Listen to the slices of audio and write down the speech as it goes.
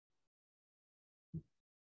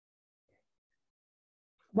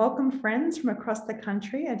Welcome, friends from across the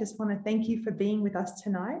country. I just want to thank you for being with us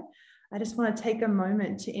tonight. I just want to take a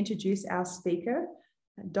moment to introduce our speaker,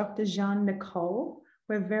 Dr. Jeanne-Nicole.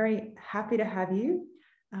 We're very happy to have you.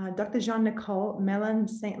 Dr. Jeanne-Nicole Mellon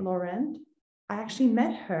Saint-Laurent. I actually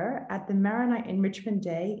met her at the Maronite Enrichment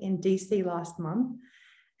Day in DC last month,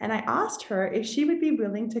 and I asked her if she would be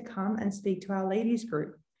willing to come and speak to our ladies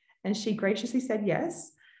group, and she graciously said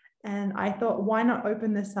yes. And I thought, why not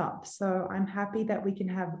open this up? So I'm happy that we can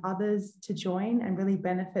have others to join and really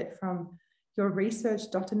benefit from your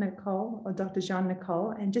research, Dr. Nicole or Dr.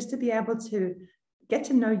 Jeanne-Nicole, and just to be able to get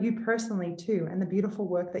to know you personally too, and the beautiful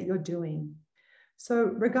work that you're doing. So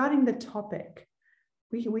regarding the topic,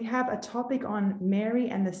 we have a topic on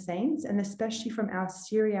Mary and the saints, and especially from our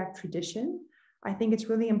Syriac tradition. I think it's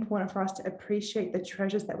really important for us to appreciate the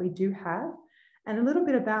treasures that we do have, and a little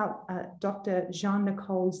bit about Dr.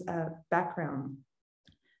 Jeanne-Nicole's background.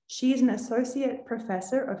 She is an associate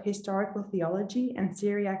professor of historical theology and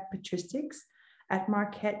Syriac patristics at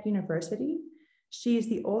Marquette University. She is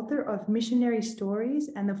the author of Missionary Stories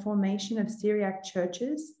and the Formation of Syriac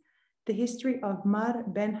Churches, The History of Mar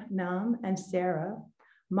Ben Nam and Sarah,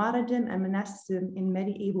 Martyrdom and Monasticism in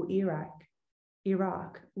Medieval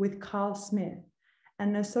Iraq, with Carl Smith,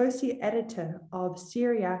 and an associate editor of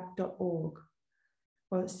Syriac.org.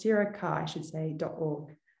 or Syriac, I should say,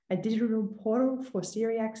 .org, a digital portal for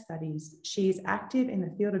Syriac studies. She is active in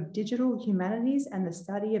the field of digital humanities and the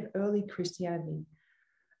study of early Christianity.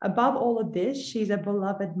 Above all of this, she's a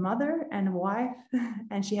beloved mother and wife,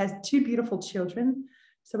 and she has two beautiful children.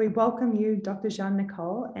 So we welcome you, Dr.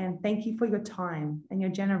 Jeanne-Nicole, and thank you for your time and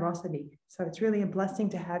your generosity. So it's really a blessing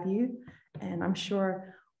to have you, and I'm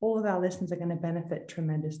sure all of our listeners are going to benefit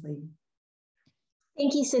tremendously.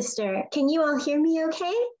 Thank you, sister. Can you all hear me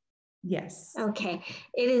okay? Yes. Okay.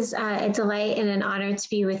 It is a delight and an honor to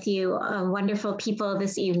be with you, wonderful people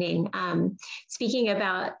this evening, speaking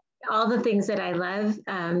about all the things that I love.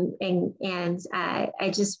 I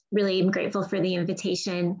just really am grateful for the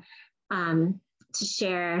invitation to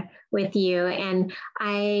share with you. And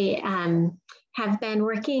I have been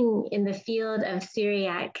working in the field of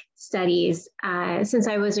Syriac studies since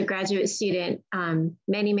I was a graduate student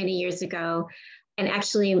many, many years ago. And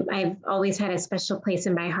actually, I've always had a special place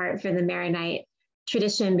in my heart for the Maronite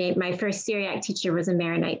tradition. My first Syriac teacher was a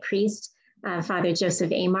Maronite priest, Father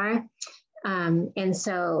Joseph Amar. And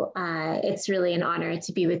so it's really an honor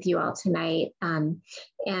to be with you all tonight, and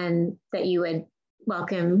that you would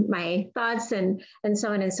welcome my thoughts and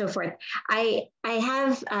so on and so forth. I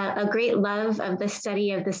have a great love of the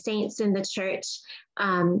study of the saints in the church.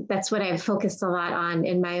 That's what I've focused a lot on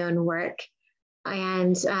in my own work.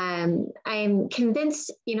 And I'm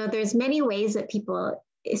convinced, there's many ways that people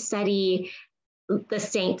study the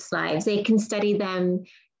saints' lives. They can study them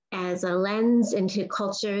as a lens into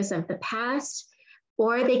cultures of the past,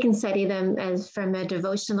 or they can study them as from a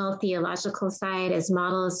devotional theological side as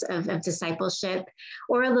models of discipleship,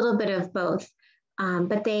 or a little bit of both.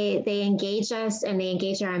 But they engage us and they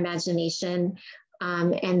engage our imagination,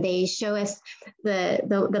 and they show us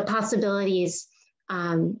the possibilities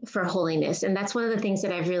for holiness. And that's one of the things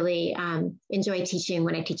that I've really enjoyed teaching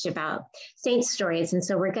when I teach about saint stories. And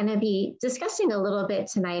so we're going to be discussing a little bit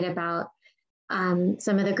tonight about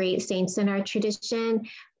some of the great saints in our tradition,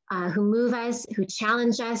 who move us, who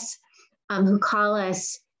challenge us, who call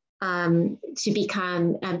us to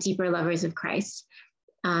become deeper lovers of Christ.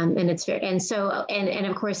 And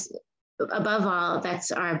of course, above all,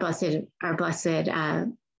 that's our blessed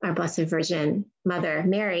Virgin Mother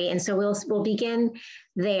Mary. And so we'll begin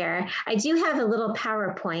there. I do have a little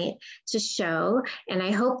PowerPoint to show, and I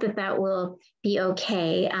hope that will be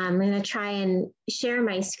okay. I'm going to try and share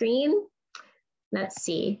my screen. Let's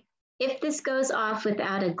see. If this goes off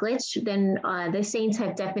without a glitch, then the saints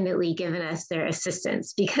have definitely given us their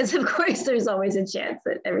assistance, because of course there's always a chance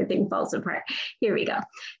that everything falls apart. Here we go.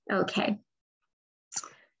 Okay.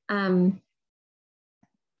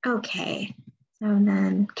 Okay. So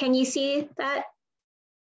then, can you see that?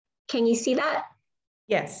 Can you see that?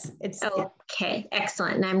 Yes. Okay,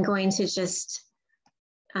 excellent. And I'm going to just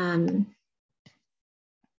do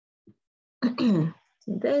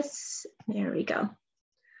this. There we go.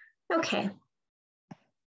 Okay.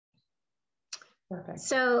 Perfect.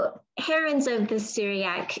 So herons of the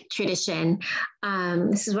Syriac tradition,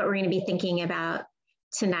 this is what we're going to be thinking about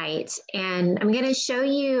tonight. And I'm going to show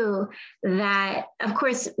you that, of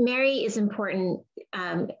course, Mary is important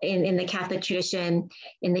in the Catholic tradition,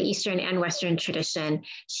 in the Eastern and Western tradition.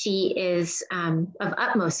 She is of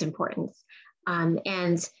utmost importance.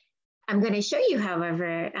 And I'm going to show you,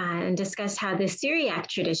 however, and discuss how the Syriac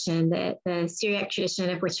tradition, the Syriac tradition,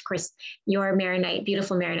 of which, of course, your Maronite,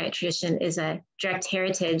 beautiful Maronite tradition is a direct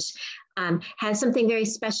heritage, has something very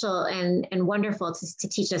special and wonderful to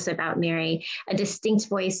teach us about Mary, a distinct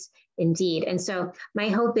voice indeed. And so my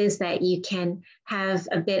hope is that you can have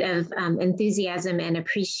a bit of enthusiasm and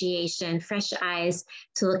appreciation, fresh eyes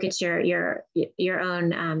to look at your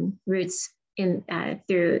own roots in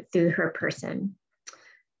through her person.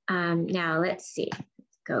 Now let's see,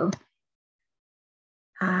 let's go.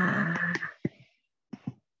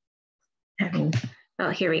 Oh,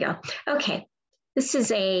 here we go. Okay, this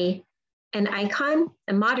is an icon,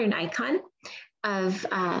 a modern icon of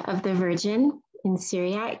the Virgin in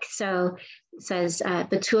Syriac. So it says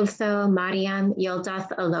Betultho Mariam Yoldath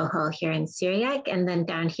Aloho here in Syriac, and then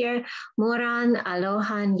down here, Moran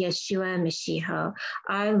Alohan Yeshua Mashiho,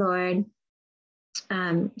 our Lord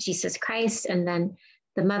Jesus Christ, and then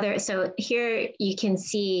the mother. So here you can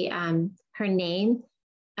see her name,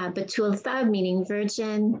 Betultha, meaning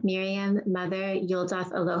virgin, Miriam, mother,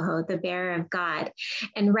 Yoldath Aloho, the bearer of God.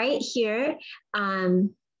 And right here,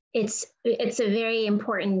 it's a very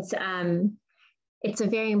important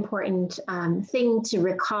thing to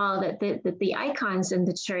recall that the icons in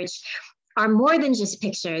the church are more than just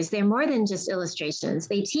pictures. They're more than just illustrations.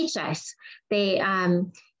 They teach us. They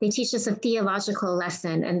teach us a theological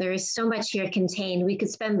lesson, and there is so much here contained. We could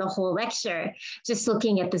spend the whole lecture just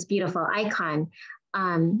looking at this beautiful icon.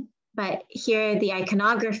 But here the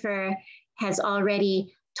iconographer has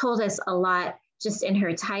already told us a lot just in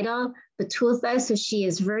her title, Betultha, so she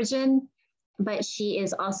is virgin, but she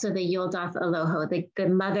is also the Yoldath Aloho, the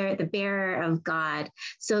mother, the bearer of God.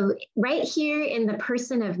 So right here in the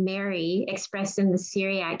person of Mary, expressed in the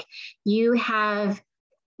Syriac, you have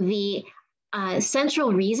the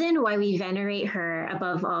central reason why we venerate her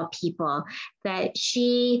above all people, that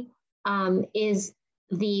she is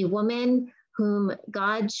the woman whom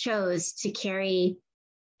God chose to carry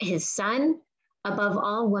his son above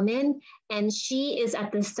all women. And she is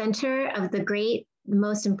at the center of the great,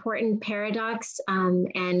 most important paradox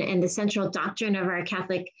and the central doctrine of our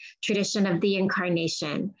Catholic tradition of the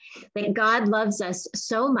incarnation, that God loves us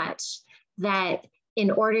so much that in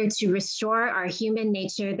order to restore our human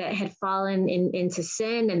nature that had fallen into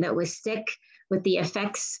sin and that was sick with the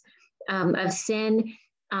effects of sin,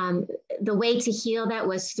 the way to heal that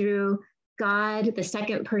was through God, the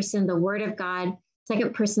second person, the Word of God,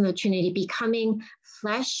 second person of the Trinity, becoming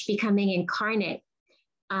flesh, becoming incarnate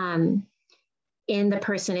in the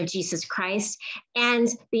person of Jesus Christ. And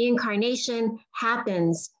the incarnation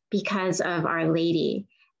happens because of Our Lady.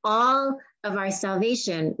 All of our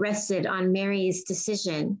salvation rested on Mary's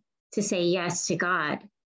decision to say yes to God.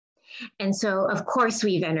 And so, of course,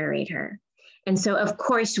 we venerate her. And so, of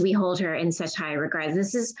course, we hold her in such high regard.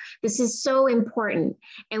 This is so important.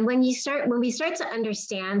 And when we start to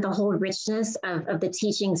understand the whole richness of the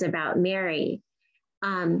teachings about Mary,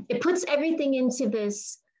 it puts everything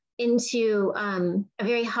into a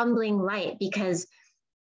very humbling light, because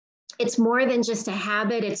it's more than just a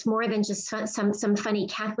habit. It's more than just some funny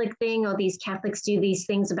Catholic thing. Oh, these Catholics do these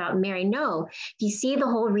things about Mary. No, if you see the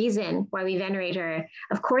whole reason why we venerate her,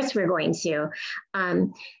 of course we're going to.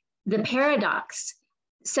 The paradox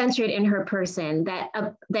centered in her person,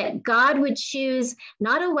 that God would choose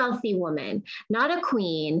not a wealthy woman, not a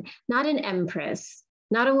queen, not an empress,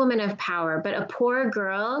 not a woman of power, but a poor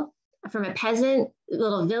girl from a peasant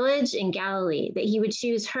little village in Galilee, that he would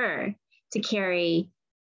choose her to carry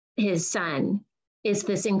his son, is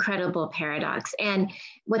this incredible paradox. And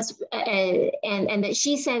and that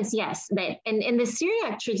she says yes, that, and in the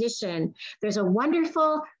Syriac tradition, there's a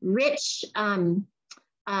wonderful, rich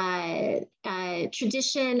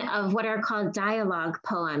tradition of what are called dialogue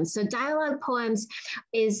poems. So dialogue poems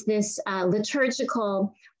is this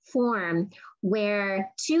liturgical form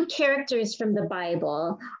where two characters from the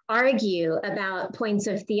Bible argue about points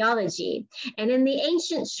of theology. And in the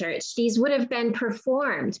ancient church, these would have been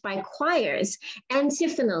performed by choirs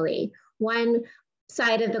antiphonally, one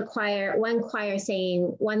side of the choir, one choir saying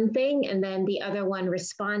one thing and then the other one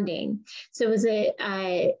responding. So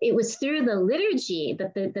it was through the liturgy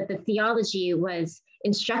that the theology was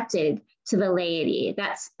instructed to the laity.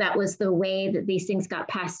 That was the way that these things got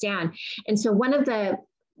passed down. And so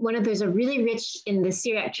there's a really rich, in the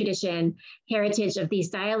Syriac tradition, heritage of these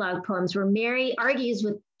dialogue poems where Mary argues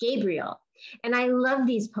with Gabriel. And I love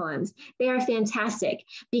these poems. They are fantastic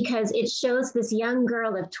because it shows this young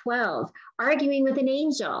girl of 12 arguing with an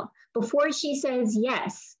angel before she says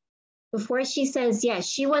yes. Before she says yes,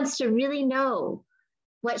 she wants to really know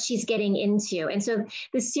what she's getting into. And so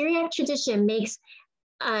the Syriac tradition makes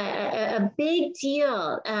a big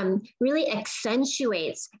deal, really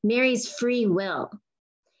accentuates Mary's free will,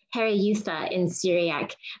 Hereuta in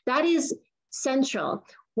Syriac. That is central.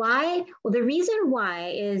 Why? Well, the reason why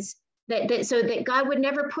is so that God would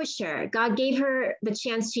never push her. God gave her the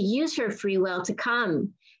chance to use her free will to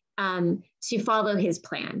come to follow his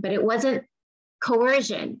plan, but it wasn't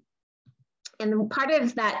coercion. And part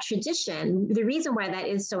of that tradition, the reason why that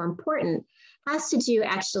is so important, has to do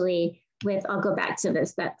actually with, I'll go back to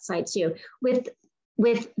that slide too, with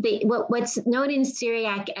what's known in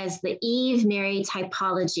Syriac as the Eve-Mary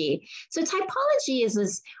typology. So typology is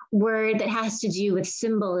this word that has to do with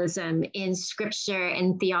symbolism in scripture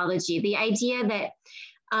and theology. The idea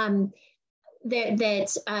that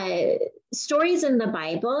stories in the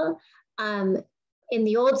Bible, in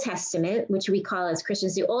the Old Testament, which we call as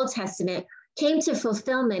Christians the Old Testament, came to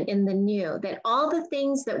fulfillment in the New, that all the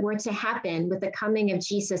things that were to happen with the coming of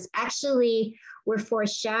Jesus actually were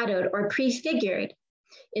foreshadowed or prefigured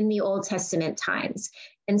in the Old Testament times.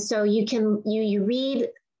 And so you read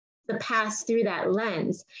the past through that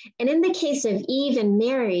lens. And in the case of Eve and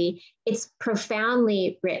Mary, it's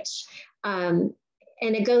profoundly rich. And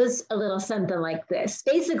it goes a little something like this.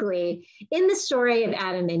 Basically, in the story of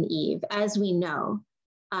Adam and Eve, as we know,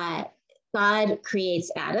 God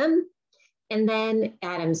creates Adam, and then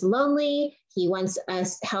Adam's lonely. He wants a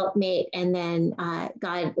helpmate, and then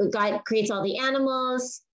God creates all the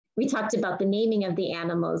animals. We talked about the naming of the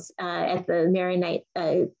animals at the Maronite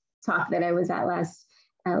talk that I was at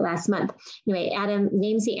last month. Anyway, Adam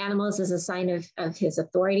names the animals as a sign of his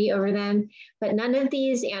authority over them, but none of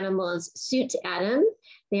these animals suit Adam.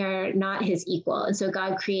 They are not his equal. And so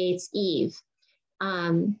God creates Eve.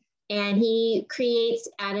 And he creates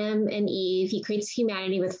Adam and Eve. He creates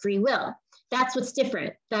humanity with free will. That's what's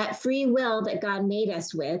different. That free will that God made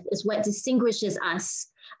us with is what distinguishes us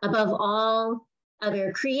above all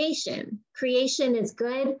other creation. Creation is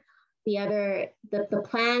good. The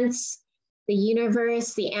plants, the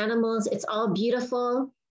universe, the animals, it's all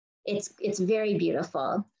beautiful. It's very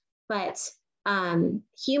beautiful. But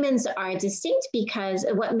humans are distinct because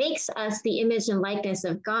what makes us the image and likeness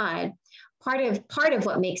of God, part of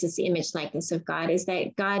what makes us the image and likeness of God is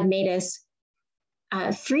that God made us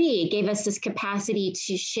free, gave us this capacity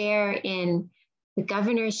to share in the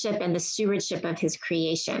governorship and the stewardship of his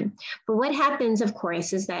creation. But what happens, of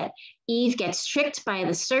course, is that Eve gets tricked by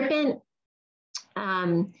the serpent.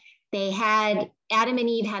 Adam and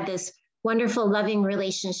Eve had this wonderful, loving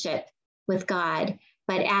relationship with God,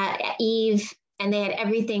 but Eve, and they had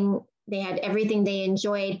everything they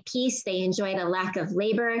enjoyed peace, they enjoyed a lack of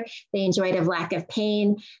labor, they enjoyed a lack of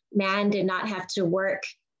pain. Man did not have to work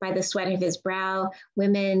by the sweat of his brow.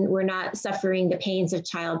 Women were not suffering the pains of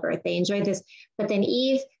childbirth. They enjoyed this. But then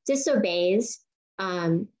Eve disobeys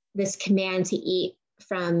this command to eat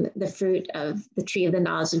from the fruit of the tree of the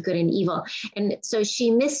knowledge of good and evil. And so she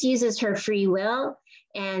misuses her free will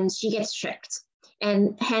and she gets tricked.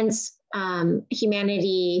 And hence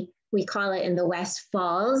humanity, we call it in the West,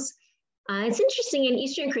 falls. It's interesting in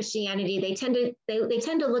Eastern Christianity, they tend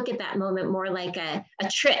to look at that moment more like a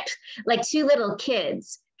trip, like two little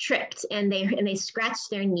kids tripped and they scratched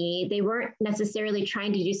their knee. They weren't necessarily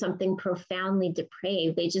trying to do something profoundly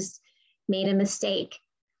depraved. They just made a mistake.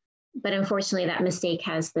 But unfortunately, that mistake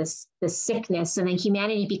has this sickness, and then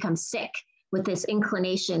humanity becomes sick with this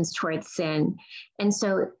inclinations towards sin. And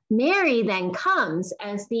so Mary then comes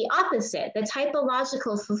as the opposite, the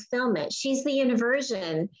typological fulfillment. She's the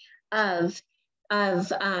inversion of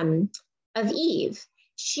Eve.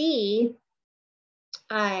 She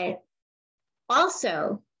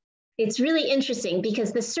also, it's really interesting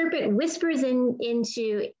because the serpent whispers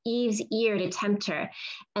into Eve's ear to tempt her.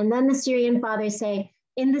 And then the Syrian fathers say,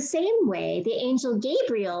 in the same way, the angel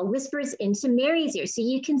Gabriel whispers into Mary's ear. So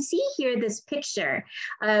you can see here this picture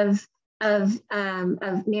of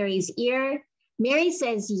Mary's ear. Mary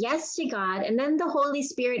says yes to God, and then the Holy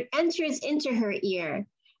Spirit enters into her ear.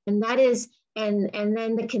 And that is, and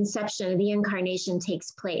then the conception, the incarnation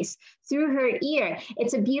takes place through her ear.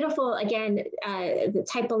 It's a beautiful, again, the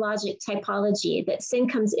typology that sin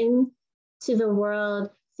comes into the world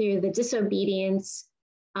through the disobedience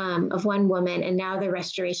of one woman, and now the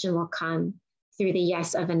restoration will come through the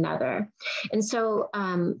yes of another. And so,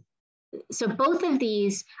 so both of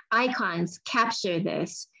these icons capture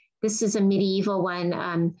this. This is a medieval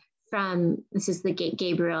one this is the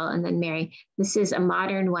Gabriel and then Mary. This is a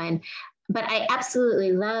modern one, but I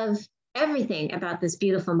absolutely love everything about this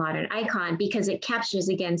beautiful modern icon because it captures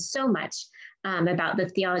again so much about the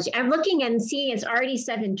theology. I'm looking and seeing it's already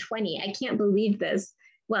 7:20. I can't believe this.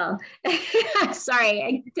 well, sorry,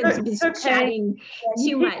 I could be chatting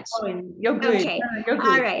too much. You're good. Okay, you're good.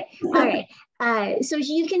 All right. So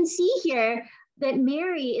you can see here that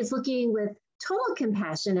Mary is looking with total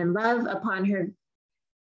compassion and love upon her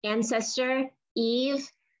ancestor, Eve,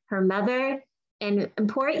 her mother, and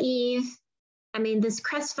poor Eve. I mean, this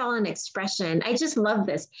crestfallen expression, I just love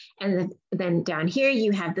this. And then down here,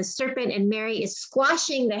 you have the serpent, and Mary is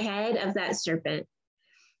squashing the head of that serpent.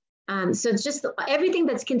 So just everything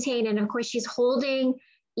that's contained. And of course, she's holding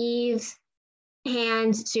Eve's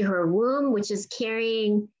hand to her womb, which is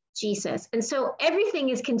carrying Jesus. And so everything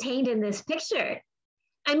is contained in this picture.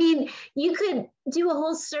 I mean, you could do a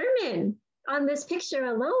whole sermon on this picture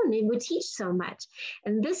alone. It would teach so much.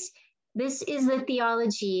 And this is the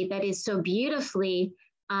theology that is so beautifully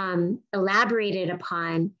elaborated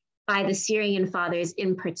upon by the Syrian fathers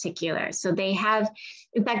in particular. So they have,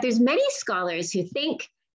 in fact, there's many scholars who think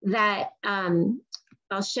that,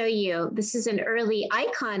 I'll show you, this is an early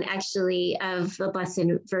icon actually of the Blessed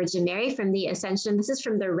Virgin Mary from the Ascension. This is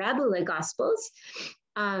from the Rabula Gospels,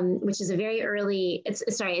 which is a very early, it's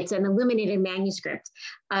an illuminated manuscript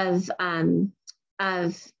of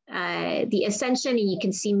the Ascension, and you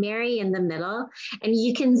can see Mary in the middle, and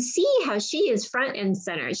you can see how she is front and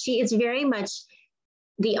center. She is very much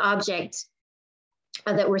the object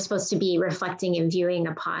that we're supposed to be reflecting and viewing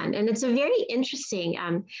upon. And it's a very interesting,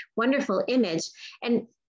 wonderful image. And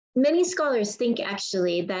many scholars think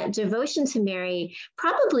actually that devotion to Mary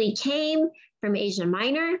probably came from Asia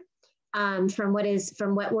Minor, from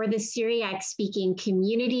what were the Syriac speaking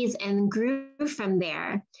communities, and grew from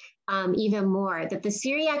there. Even more, that the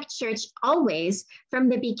Syriac church always, from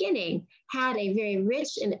the beginning, had a very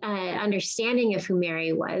rich understanding of who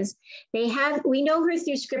Mary was. We know her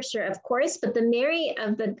through scripture, of course, but the Mary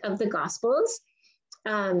of the Gospels,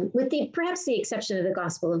 with perhaps the exception of the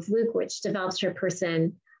Gospel of Luke, which develops her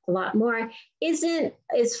person a lot more, is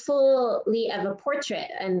fully of a portrait.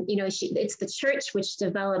 And it's the church which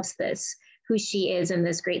develops who she is in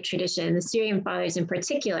this great tradition, the Syrian fathers in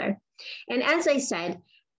particular. And as I said,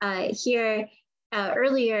 here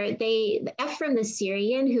earlier, Ephraim the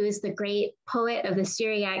Syrian, who is the great poet of the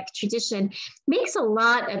Syriac tradition, makes a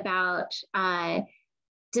lot about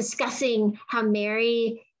discussing how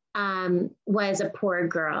Mary was a poor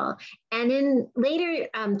girl. And in later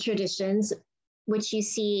traditions, which you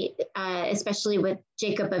see especially with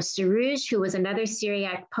Jacob of Suruj, who was another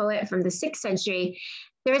Syriac poet from the 6th century,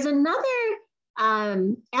 there's another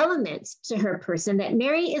element to her person, that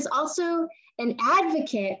Mary is also an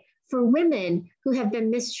advocate for women who have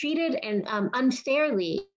been mistreated and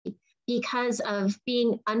unfairly because of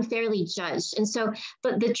being unfairly judged. And so,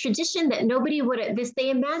 but the tradition that nobody would, they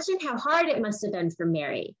imagine how hard it must have been for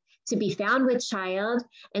Mary to be found with child,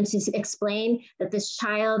 and to explain that this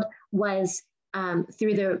child was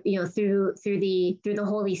through the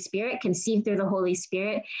Holy Spirit, conceived through the Holy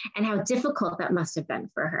Spirit, and how difficult that must have been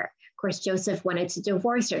for her. Of course, Joseph wanted to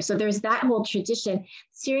divorce her. So there's that whole tradition.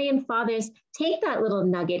 Syrian fathers take that little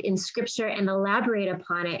nugget in scripture and elaborate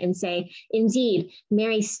upon it and say, indeed,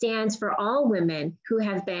 Mary stands for all women who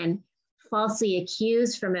have been falsely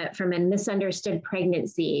accused from a misunderstood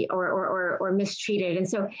pregnancy or mistreated. And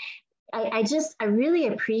so I really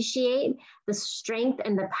appreciate the strength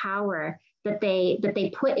and the power that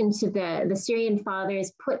they put into the Syrian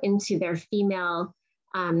fathers put into their female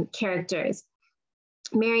characters.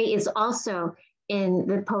 Mary is also, in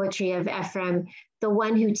the poetry of Ephraim, the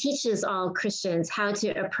one who teaches all Christians how to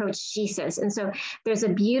approach Jesus. And so there's a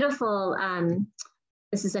beautiful,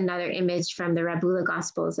 this is another image from the Rabula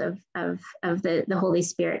Gospels of the Holy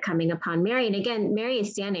Spirit coming upon Mary. And again, Mary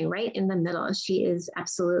is standing right in the middle. She is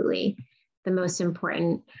absolutely the most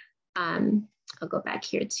important. I'll go back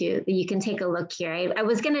here too. You can take a look here. I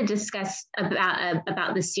was going to discuss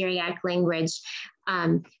about the Syriac language,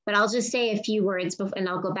 but I'll just say a few words before, and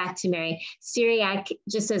I'll go back to Mary. Syriac,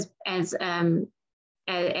 just as a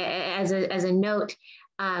note,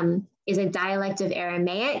 is a dialect of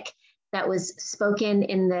Aramaic that was spoken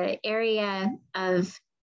in the area of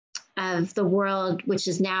the world, which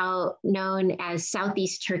is now known as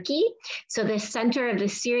Southeast Turkey. So the center of the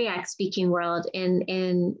Syriac speaking world in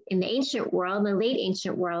the ancient world, the late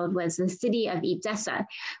ancient world, was the city of Edessa,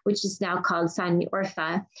 which is now called San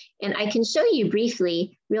Orfa. And I can show you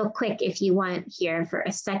briefly, real quick, if you want here for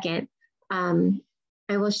a second. I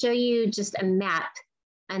will show you just a map,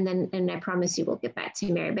 and I promise you we'll get back to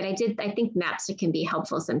Mary. But I think maps can be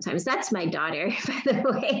helpful sometimes. That's my daughter, by the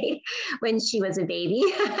way, when she was a baby.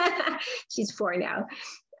 She's 4 now.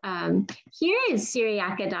 Here is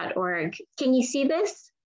Syriaca.org. Can you see this?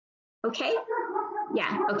 Okay.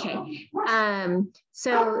 Yeah, okay.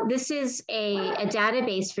 So this is a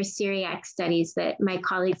database for Syriac studies that my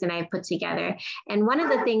colleagues and I put together. And one of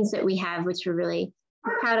the things that we have, which we're really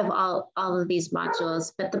proud of all of these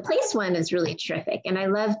modules, but the place one is really terrific. And I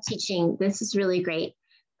love teaching. This is really great.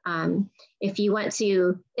 If you want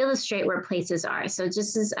to illustrate where places are. So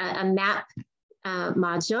just as a map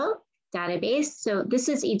module database. So this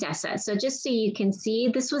is Edessa. So just so you can see,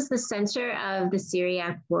 this was the center of the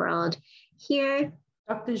Syriac world here.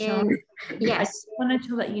 Dr. Jeanne, yes. I wanted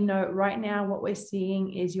to let you know right now what we're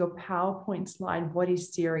seeing is your PowerPoint slide. What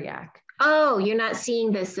is Syriac? Oh, you're not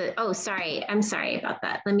seeing this. Oh, sorry. I'm sorry about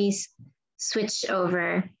that. Let me switch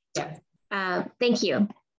over. Yes. Thank you.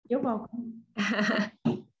 You're welcome.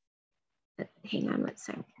 Hang on one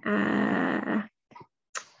sec.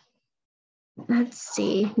 Let's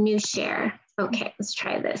see, new share. Okay, let's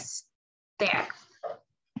try this. There.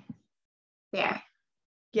 There.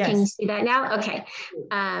 Yes. Can you see that now? Okay.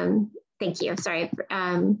 Thank you. Sorry.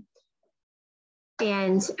 And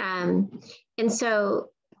so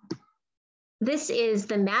this is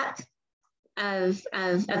the map of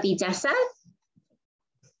Edessa.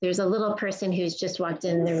 There's a little person who's just walked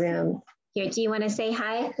in the room. Here, do you want to say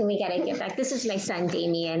hi? Then we got to get back. This is my son,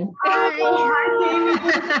 Damien. Hi,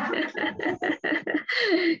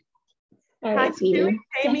 All right, sweetie.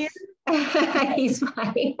 Damien. He's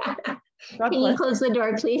fine. Can you close the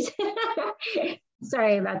door, please?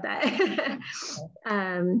 Sorry about that.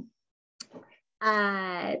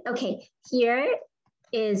 Okay, here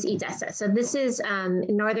is Edessa. So this is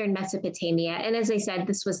northern Mesopotamia. And as I said,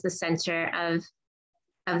 this was the center of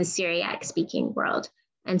the Syriac speaking world.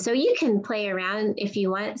 And so you can play around if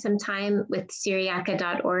you want some time with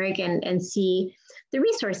Syriaca.org and see the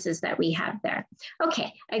resources that we have there.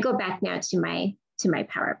 Okay, I go back now to my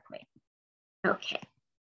PowerPoint. Okay,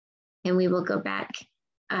 and we will go back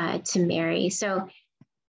to Mary. So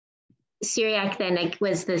Syriac then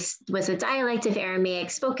was a dialect of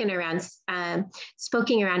Aramaic spoken around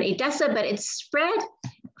Edessa, but it spread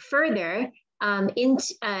further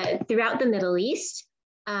throughout the Middle East,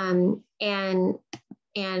 and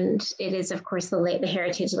it is, of course, the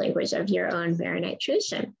heritage language of your own Maronite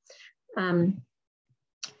tradition.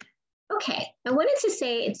 Okay, I wanted to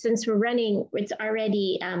say, since it's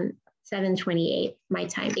already 7:28 my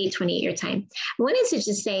time, 8:28 your time. I wanted to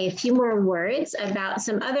just say a few more words about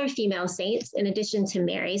some other female saints in addition to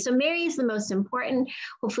Mary. So Mary is the most important.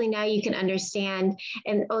 Hopefully now you can understand.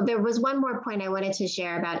 And there was one more point I wanted to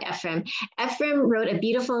share about Ephraim. Ephraim wrote a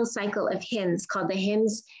beautiful cycle of hymns called the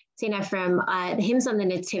Hymns, St. Ephraim, the Hymns on the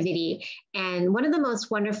Nativity. And one of the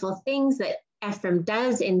most wonderful things that Ephraim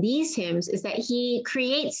does in these hymns is that he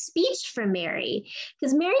creates speech for Mary,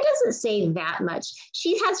 because Mary doesn't say that much.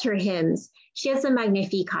 She has her hymns, she has the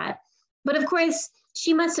Magnificat, but of course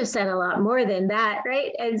she must have said a lot more than that,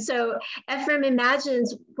 right? And so Ephraim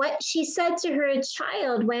imagines what she said to her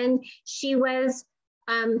child when she was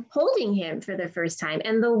holding him for the first time,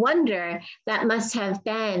 and the wonder that must have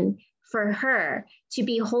been for her to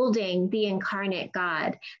be holding the incarnate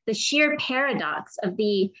God, the sheer paradox of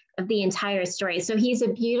the entire story. So he's a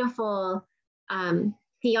beautiful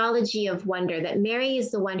theology of wonder, that Mary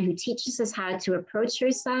is the one who teaches us how to approach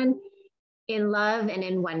her son in love and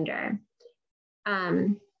in wonder.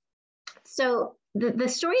 So the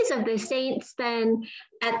stories of the saints then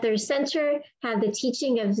at their center have the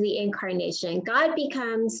teaching of the incarnation. God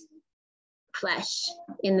becomes flesh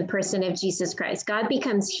in the person of Jesus Christ. God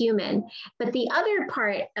becomes human. But the other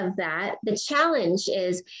part of that, the challenge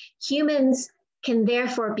is humans can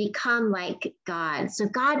therefore become like God. So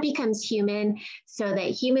God becomes human so that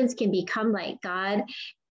humans can become like God.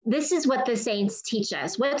 This is what the saints teach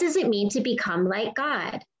us. What does it mean to become like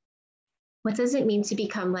God? What does it mean to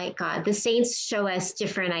become like God? The saints show us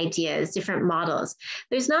different ideas, different models.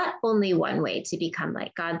 There's not only one way to become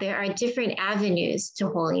like God. There are different avenues to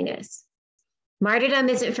holiness. Martyrdom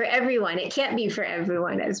isn't for everyone. It can't be for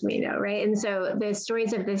everyone, as we know, right? And so the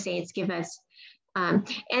stories of the saints give us,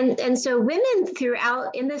 and so women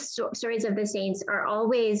throughout in the stories of the saints are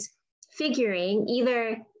always figuring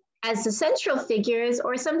either as the central figures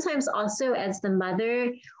or sometimes also as the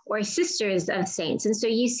mother or sisters of saints. And so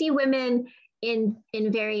you see women in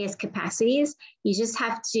various capacities. You just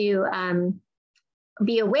have to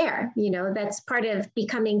be aware, that's part of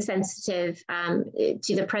becoming sensitive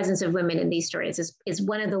to the presence of women in these stories is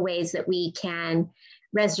one of the ways that we can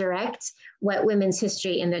resurrect what women's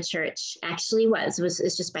history in the church actually was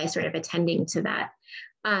just by sort of attending to that.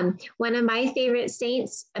 One of my favorite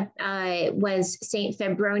saints was Saint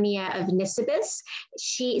Febronia of Nisibis.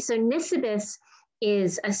 So Nisibis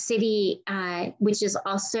is a city which is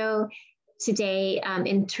also today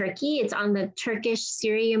in Turkey. It's on the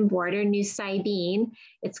Turkish-Syrian border, New Sabine,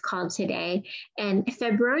 it's called today. And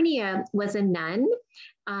Febronia was a nun.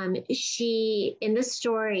 She, in the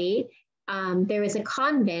story, there was a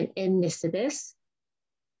convent in Nisibis.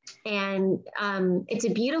 And it's a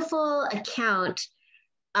beautiful account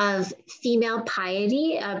of female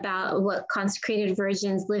piety, about what consecrated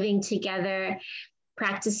virgins living together,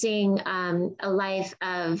 practicing a life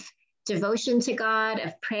of devotion to God,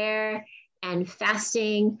 of prayer and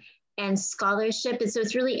fasting and scholarship. And so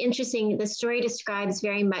it's really interesting. The story describes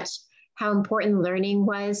very much how important learning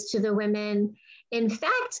was to the women. In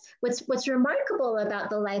fact, what's remarkable about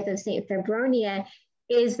the life of Saint Febronia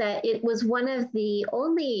is that it was one of the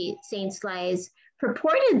only saints' lives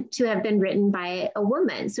purported to have been written by a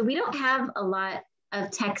woman. So we don't have a lot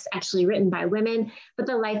of texts actually written by women, but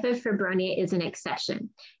the life of Febronia is an exception,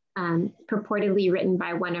 purportedly written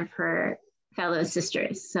by one of her fellow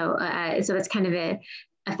sisters. So that's kind of a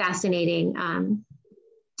fascinating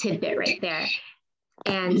tidbit right there.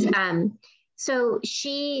 And so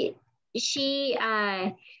she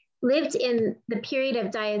lived in the period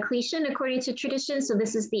of Diocletian, according to tradition. So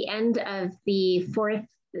this is the end of the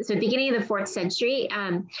beginning of the 4th century.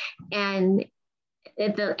 And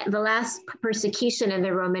at the last persecution of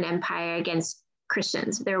the Roman Empire against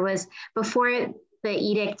Christians. There was, before the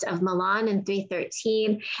Edict of Milan in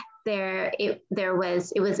 313, it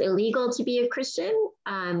was illegal to be a Christian.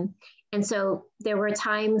 And so there were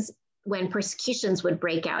times when persecutions would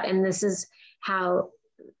break out. And this is how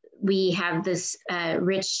we have this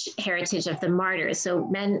rich heritage of the martyrs. So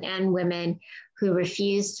men and women who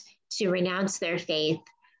refused to renounce their faith,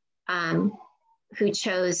 who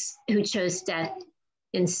chose death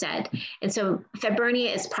instead. And so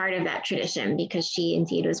Febronia is part of that tradition because she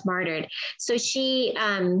indeed was martyred. So she,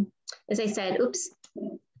 as I said,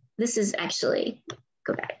 this is actually,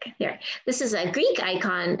 go back here. This is a Greek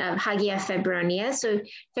icon of Hagia Febronia. So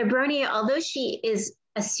Febronia, although she is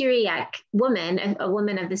a Syriac woman, a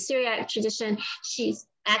woman of the Syriac tradition, she's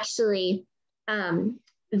actually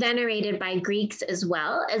venerated by Greeks as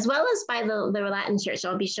well as by the Latin Church.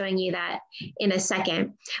 I'll be showing you that in a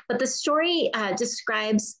second. But the story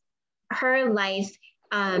describes her life,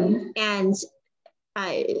 and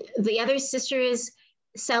the other sisters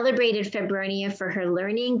celebrated Febronia for her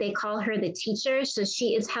learning. They call her the teacher. So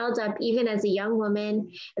she is held up even as a young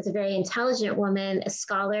woman, as a very intelligent woman, a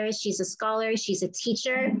scholar. She's a scholar, she's a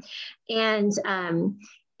teacher, and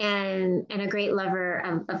a great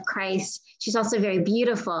lover of Christ. She's also very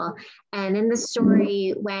beautiful. And in the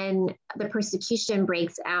story, when the persecution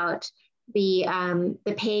breaks out, the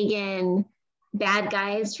pagan bad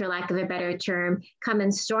guys, for lack of a better term, come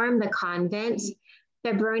and storm the convent.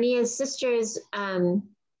 Febronia's sisters want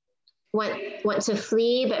to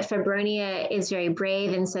flee, but Febronia is very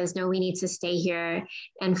brave and says, no, we need to stay here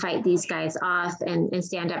and fight these guys off and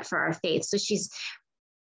stand up for our faith. So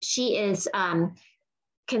she is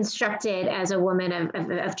constructed as a woman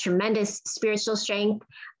of tremendous spiritual strength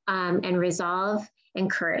and resolve and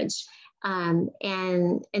courage. And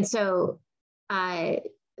so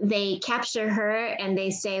they capture her and they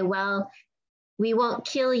say, well, we won't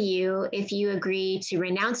kill you if you agree to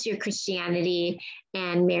renounce your Christianity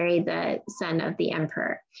and marry the son of the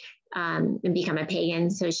emperor and become a pagan.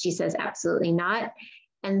 So she says, absolutely not.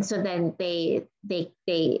 And so then they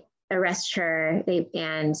arrest her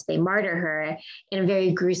and they martyr her in a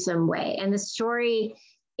very gruesome way. And the story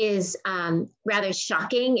is rather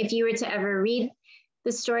shocking. If you were to ever read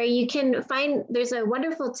the story, you can find, there's a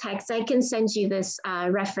wonderful text. I can send you this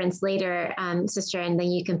reference later, sister, and then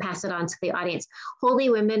you can pass it on to the audience. Holy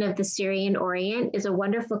Women of the Syrian Orient is a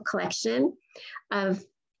wonderful collection of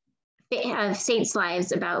saints'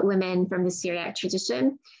 lives about women from the Syriac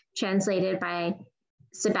tradition, translated by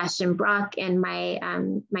Sebastian Brock and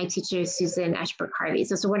my teacher, Susan Ashbrook Harvey.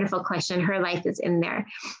 So it's a wonderful collection. Her life is in there.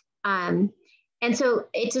 And so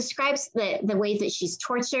it describes the ways that she's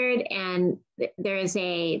tortured, and there is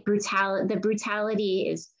the brutality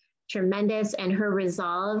is tremendous, and her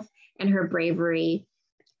resolve and her bravery,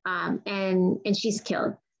 and she's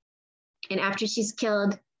killed. And after she's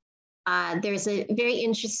killed, there's a very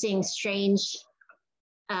interesting, strange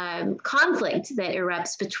conflict that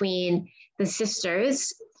erupts between the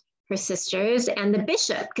sisters, her sisters, and the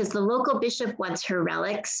bishop, because the local bishop wants her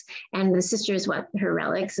relics and the sisters want her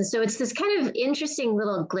relics. And so it's this kind of interesting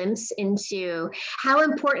little glimpse into how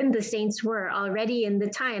important the saints were already in the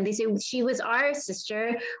time. They say, she was our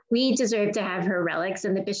sister, we deserve to have her relics.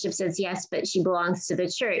 And the bishop says, yes, but she belongs to the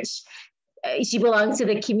church. She belongs to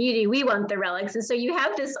the community, we want the relics. And so you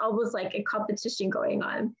have this almost like a competition going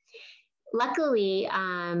on. Luckily,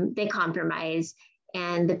 they compromise,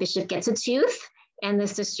 and the bishop gets a tooth, and the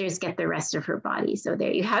sisters get the rest of her body. So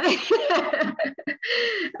there you have it.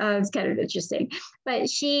 It's kind of interesting. But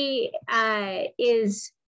she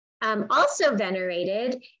is also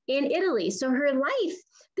venerated in Italy. So her life,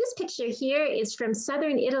 this picture here is from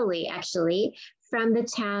southern Italy, actually, from the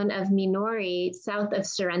town of Minori, south of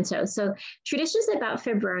Sorrento. So traditions about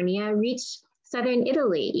Febronia reach southern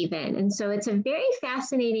Italy even. And so it's a very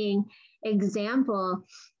fascinating example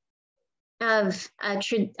of a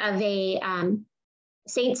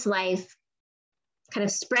saint's life kind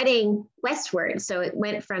of spreading westward. So it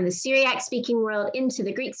went from the Syriac speaking world into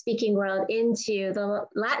the Greek speaking world into the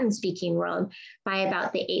Latin speaking world by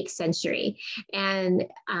about the 8th century. And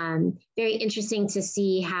very interesting to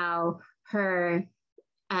see how her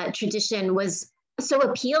tradition was so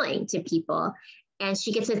appealing to people. And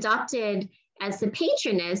she gets adopted as the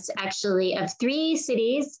patroness, actually, of 3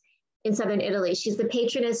 cities in southern Italy. She's the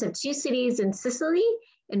patroness of 2 cities in Sicily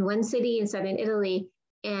and 1 city in southern Italy.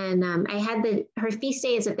 And I had her feast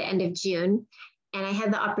day is at the end of June. And I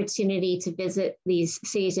had the opportunity to visit these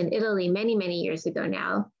cities in Italy many, many years ago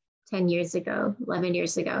now, 10 years ago, 11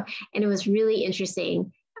 years ago. And it was really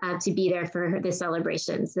interesting to be there for the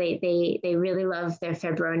celebrations. They really love their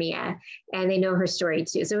Febronia, and they know her story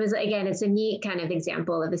too. So it was, again, it's a neat kind of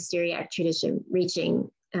example of a Syriac tradition reaching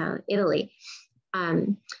Italy.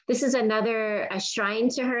 This is a shrine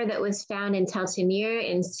to her that was found in Tel Tamir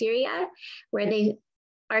in Syria, where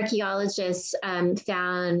archaeologists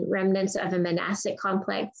found remnants of a monastic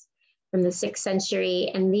complex from the 6th century.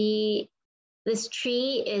 And this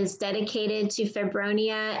tree is dedicated to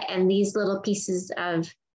Febronia, and these little pieces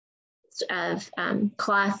of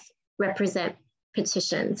cloth represent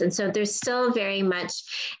petitions. And so there's still very much,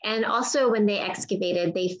 and also when they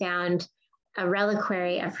excavated, they found a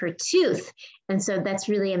reliquary of her tooth. And so that's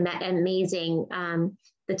really amazing.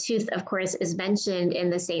 The tooth, of course, is mentioned in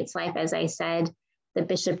the saint's life. As I said, the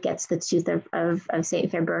bishop gets the tooth of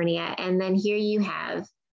Saint Febronia. And then here you have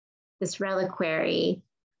this reliquary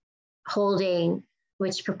holding,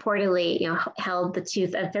 which purportedly, held the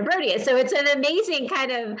tooth of Febronia. So it's an amazing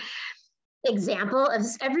kind of example of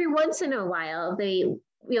every once in a while,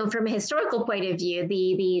 from a historical point of view,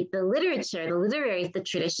 the literature, the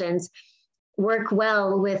traditions work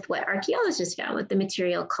well with what archaeologists found, with the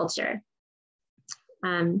material culture.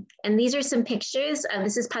 And these are some pictures.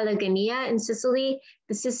 This is Pelagonia in Sicily.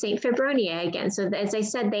 This is Saint Febronia again. So as I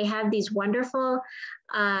said, they have these wonderful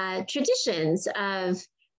traditions of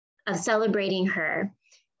celebrating her.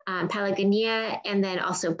 Pelagonia, and then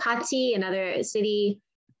also Patti, another city.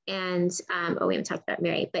 And we haven't talked about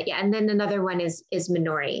Mary, but yeah, and then another one is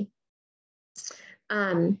Minori.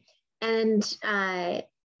 And I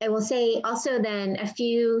will say also then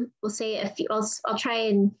I'll try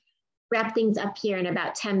and wrap things up here in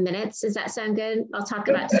about 10 minutes. Does that sound good? I'll talk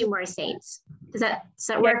about 2 more saints. Does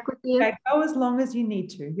that work with you? Yeah, go as long as you need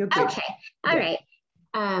to. You're good. Okay, all right.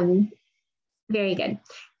 Very good.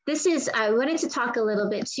 I wanted to talk a little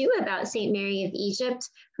bit too about Saint Mary of Egypt,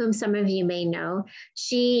 whom some of you may know.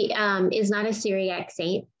 She is not a Syriac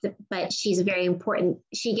saint, but she's very important.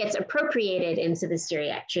 She gets appropriated into the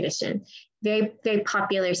Syriac tradition. Very, very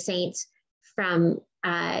popular saint from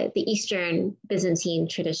the Eastern Byzantine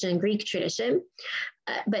tradition, Greek tradition.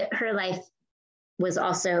 But her life was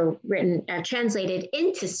also translated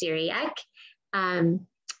into Syriac.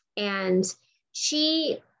 And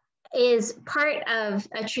she is part of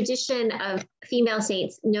a tradition of female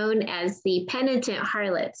saints known as the penitent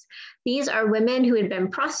harlots. These are women who had been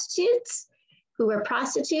prostitutes,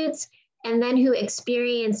 and then who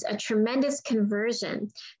experienced a tremendous conversion.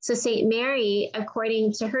 So Saint Mary,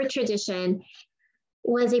 according to her tradition,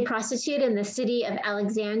 was a prostitute in the city of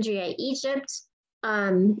Alexandria, Egypt.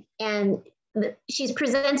 And she's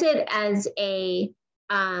presented as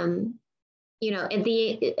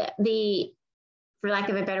for lack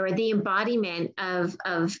of a better word, the embodiment of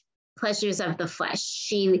pleasures of the flesh.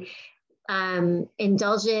 She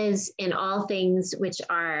indulges in all things which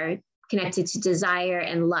are connected to desire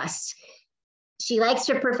and lust. She likes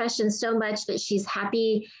her profession so much that she's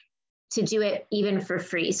happy to do it even for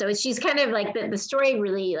free. So she's kind of like, the story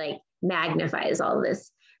really magnifies all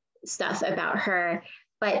this stuff about her.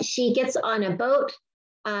 But she gets on a boat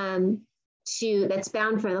that's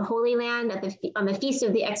bound for the Holy Land on the Feast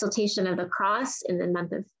of the Exaltation of the Cross in the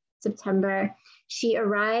month of September. She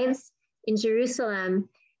arrives in Jerusalem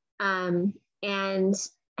and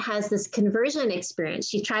has this conversion experience.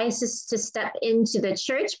 She tries to step into the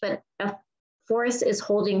church, but a force is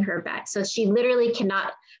holding her back. So she literally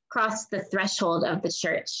cannot cross the threshold of the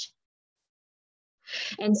church.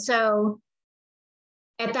 And so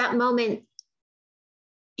at that moment,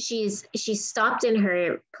 she's stopped in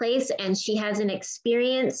her place, and she has an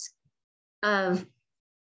experience of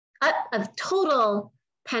total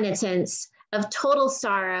penitence, of total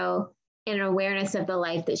sorrow, and an awareness of the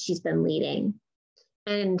life that she's been leading,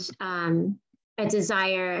 and a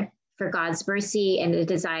desire for God's mercy and a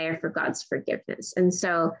desire for God's forgiveness. And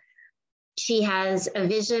so she has a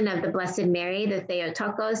vision of the Blessed Mary, the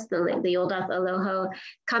Theotokos, the Oldoth Eloho,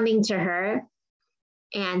 coming to her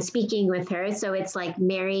and speaking with her. So it's like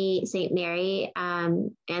Mary, Saint Mary,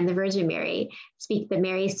 and the Virgin Mary the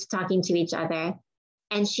Marys talking to each other.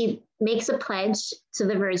 And she makes a pledge to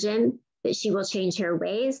the Virgin that she will change her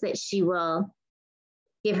ways, that she will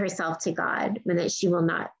give herself to God, and that she will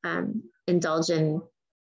not indulge in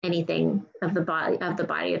anything of the body or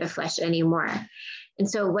the flesh anymore. And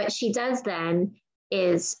so what she does then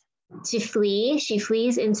is to flee. She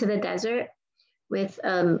flees into the desert with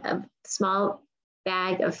a small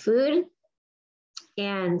bag of food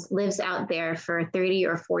and lives out there for 30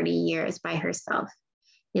 or 40 years by herself.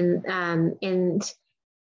 And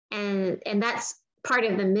that's part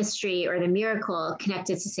of the mystery or the miracle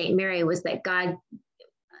connected to Saint Mary, was that God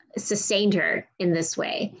sustained her in this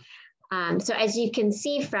way. So as you can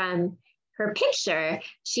see from her picture,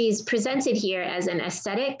 she's presented here as an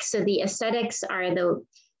ascetic. So the ascetics are the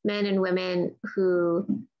men and women who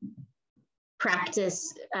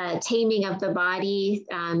practice taming of the body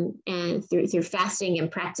and through fasting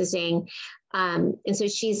and practicing. And so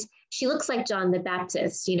she looks like John the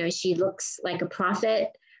Baptist. You know, she looks like a prophet.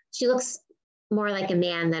 She looks more like a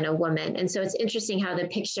man than a woman. And so it's interesting how the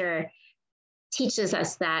picture teaches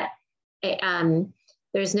us that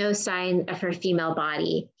there's no sign of her female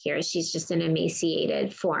body here. She's just an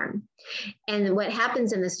emaciated form. And what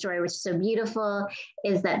happens in the story, which is so beautiful,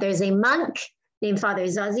 is that there's a monk named Father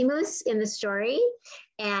Zosimus in the story,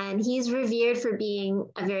 and he's revered for being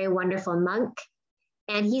a very wonderful monk.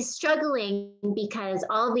 And he's struggling because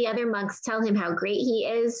all the other monks tell him how great he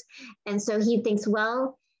is. And so he thinks,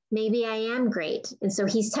 well, maybe I am great. And so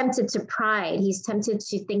he's tempted to pride. He's tempted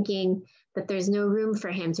to thinking that there's no room for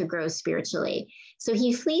him to grow spiritually. So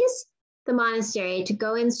he flees the monastery to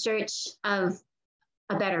go in search of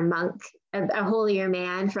a better monk, a holier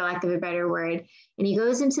man, for lack of a better word. And he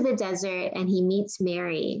goes into the desert and he meets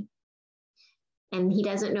Mary. And he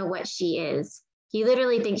doesn't know what she is. He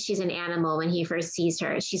literally thinks she's an animal when he first sees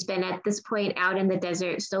her. She's been at this point out in the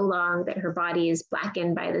desert so long that her body is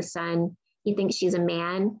blackened by the sun. He thinks she's a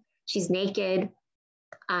man. She's naked.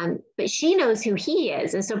 But she knows who he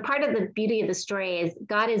is. And so part of the beauty of the story is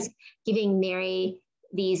God is giving Mary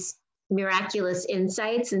these miraculous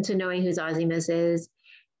insights into knowing who Zosimus is.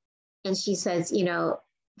 And she says, you know,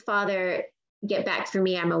 Father, get back for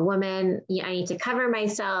me. I'm a woman. I need to cover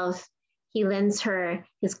myself. He lends her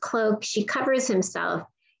his cloak. She covers himself.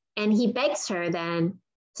 And he begs her then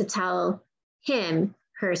to tell him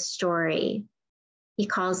her story. He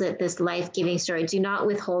calls it this life-giving story. Do not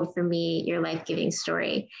withhold from me your life-giving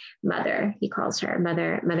story, Mother. He calls her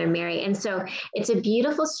Mother Mary. And so it's a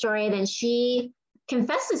beautiful story. Then she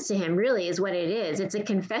confesses to him, really is what it is. It's a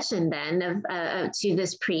confession then of to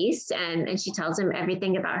this priest, and she tells him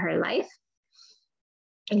everything about her life.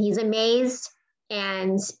 And he's amazed.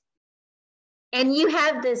 And you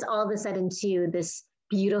have this all of a sudden too, this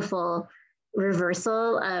beautiful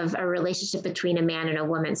reversal of a relationship between a man and a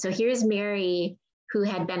woman. So here's Mary, who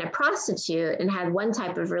had been a prostitute and had one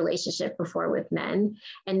type of relationship before with men.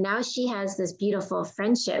 And now she has this beautiful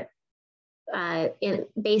friendship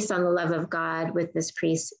based on the love of God with this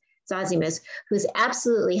priest, Zosimus, who's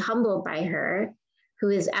absolutely humbled by her, who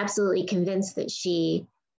is absolutely convinced that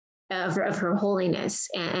of her holiness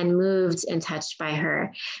and moved and touched by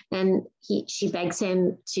her. And she begs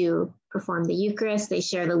him to perform the Eucharist. They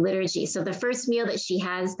share the liturgy. So the first meal that she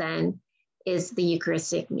has then is the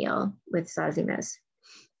Eucharistic meal with Zosimus.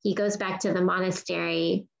 He goes back to the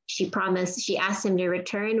monastery. She asks him to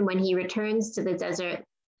return. When he returns to the desert,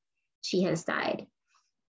 she has died.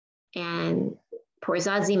 And poor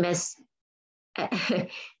Zosimus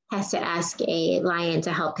has to ask a lion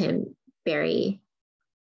to help him bury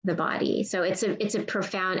the body. So it's a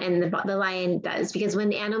profound, and the lion does, because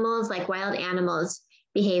when animals, like wild animals,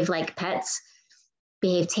 behave like pets,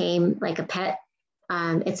 behave tame like a pet,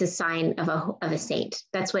 it's a sign of a saint.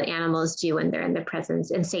 That's what animals do when they're in the presence,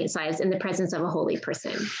 in saint's eyes, in the presence of a holy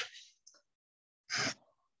person.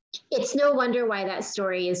 It's no wonder why that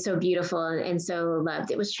story is so beautiful and so loved.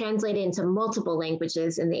 It was translated into multiple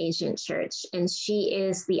languages in the ancient church, and she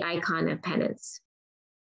is the icon of penance,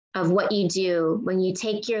 of what you do when you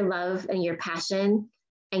take your love and your passion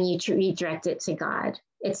and you redirect it to God.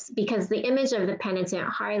 It's because the image of the penitent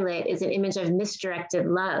harlot is an image of misdirected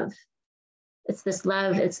love. It's this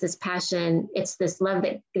love, it's this passion, it's this love,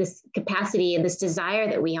 that this capacity and this desire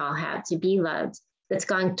that we all have to be loved that's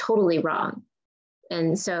gone totally wrong.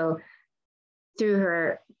 And so through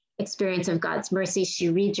her experience of God's mercy, she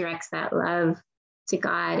redirects that love to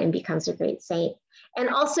God and becomes a great saint. And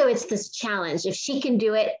also it's this challenge. If she can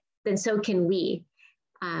do it, then so can we.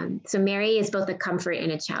 So Mary is both a comfort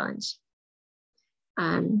and a challenge.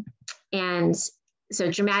 And so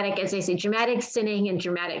dramatic, as I say, dramatic sinning and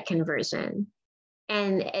dramatic conversion.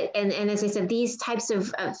 And as I said, these types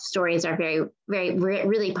of stories are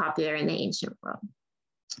really popular in the ancient world.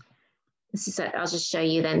 I'll just show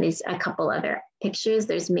you then a couple other pictures.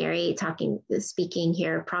 There's Mary speaking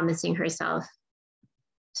here, promising herself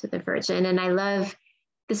to the Virgin. And I love,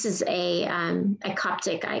 this is a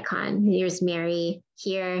Coptic icon. Here's Mary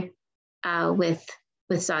here with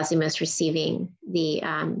Zosimus receiving the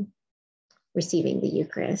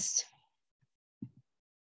Eucharist.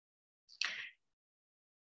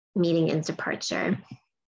 Meeting and departure.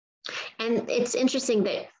 And it's interesting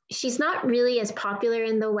that she's not really as popular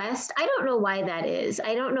in the West. I don't know why that is.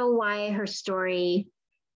 I don't know why her story,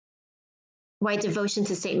 why devotion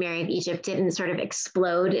to St. Mary of Egypt didn't sort of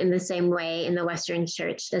explode in the same way in the Western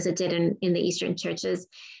church as it did in the Eastern churches.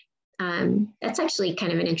 That's actually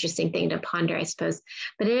kind of an interesting thing to ponder, I suppose.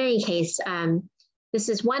 But in any case, this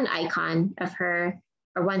is one icon of her,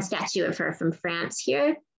 or one statue of her from France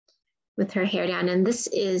here, with her hair down. And this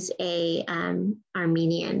is a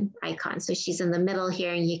Armenian icon. So she's in the middle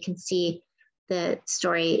here, and you can see the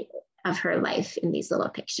story of her life in these little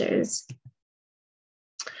pictures.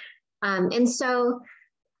 And so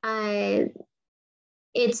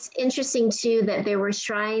it's interesting too that there were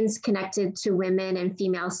shrines connected to women and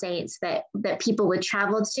female saints that people would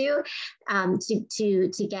travel to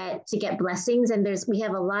get blessings. And we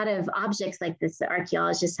have a lot of objects like this that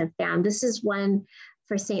archaeologists have found. This is one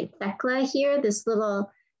for Saint Thecla here, this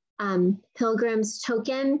little pilgrim's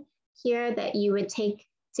token here that you would take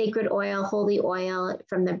sacred oil, holy oil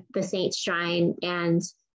from the saint's shrine and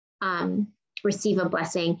receive a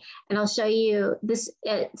blessing. And I'll show you this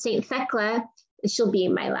Saint Thecla. She'll be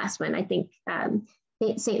my last one, I think.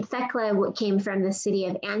 Saint Thecla came from the city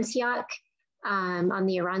of Antioch on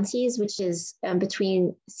the Orontes, which is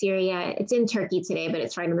between Syria. It's in Turkey today, but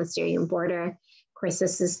it's right on the Syrian border. Of course,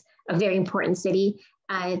 this is a very important city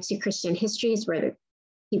to Christian history. It's where the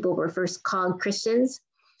people were first called Christians.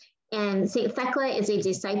 And Saint Thecla is a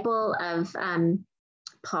disciple of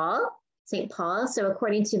Saint Paul. So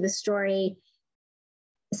according to the story,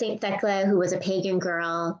 Saint Thecla, who was a pagan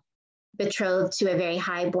girl, betrothed to a very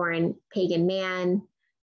high-born pagan man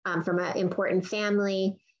from an important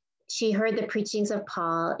family, she heard the preachings of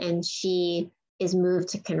Paul and she is moved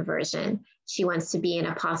to conversion. She wants to be an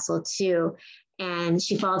apostle too, and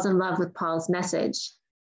she falls in love with Paul's message.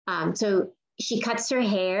 So she cuts her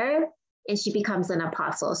hair and she becomes an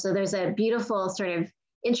apostle. So there's a beautiful sort of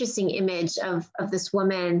interesting image of this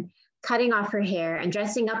woman cutting off her hair and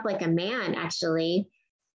dressing up like a man, actually,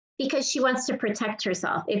 because she wants to protect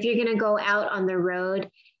herself. If you're going to go out on the road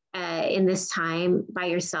in this time by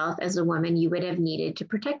yourself as a woman, you would have needed to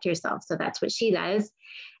protect yourself. So that's what she does.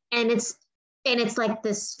 And it's like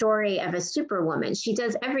this story of a superwoman. She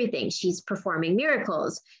does everything. She's performing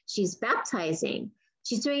miracles. She's baptizing.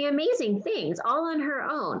 She's doing amazing things all on her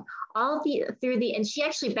own, and she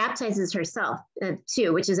actually baptizes herself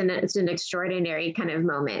too, which is it's an extraordinary kind of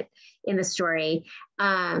moment in the story.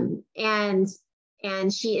 And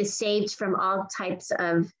she is saved from all types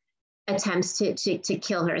of attempts to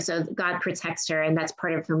kill her. So God protects her, and that's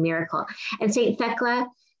part of her miracle. And Saint Thecla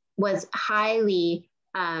was highly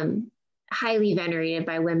venerated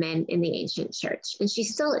by women in the ancient church, and she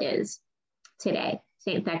still is today,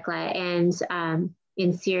 Saint Thecla, and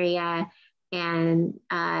in Syria. And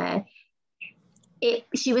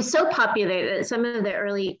she was so popular that some of the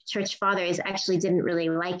early church fathers actually didn't really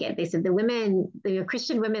like it. They said the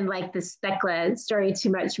Christian women like this Thecla story too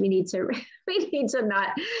much. We need to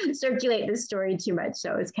not circulate this story too much.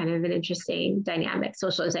 So it's kind of an interesting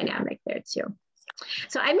social dynamic there too.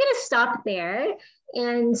 So I'm going to stop there,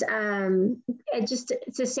 and just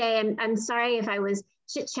to say I'm sorry if I was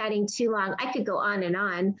chit-chatting too long. I could go on and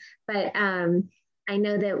on, but I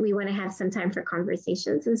know that we want to have some time for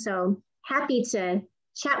conversations, and so happy to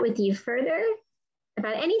chat with you further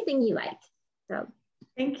about anything you like. So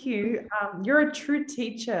thank you. You're a true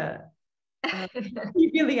teacher.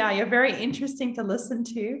 You really are. You're very interesting to listen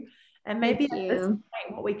to. And maybe at this point,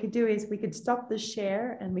 what we could do is we could stop the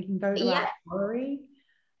share and we can go to our gallery.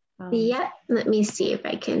 Let me see if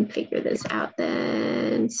I can figure this out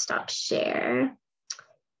then. Stop share.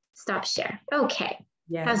 Okay.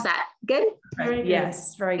 Yes. How's that? Good? Right.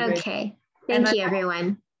 Yes, very good. Okay. Thank you,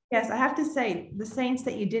 everyone. Yes, I have to say, the saints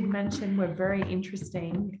that you did mention were very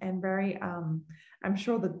interesting and very, I'm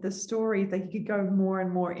sure that the stories, like you could go more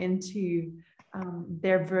and more into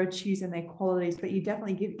their virtues and their qualities, but you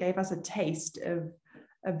definitely gave us a taste of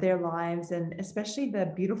their lives, and especially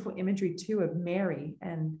the beautiful imagery too of Mary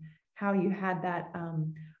and how you had that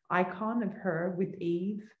icon of her with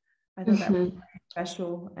Eve. I thought that was very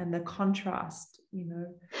special, and the contrast, you know,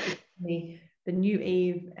 the new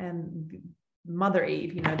Eve and Mother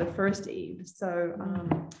Eve, you know, the first Eve. So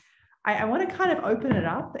I want to kind of open it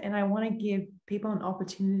up, and I want to give people an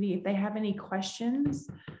opportunity if they have any questions.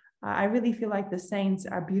 I really feel like the saints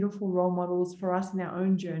are beautiful role models for us in our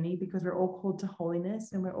own journey, because we're all called to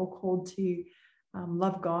holiness, and we're all called to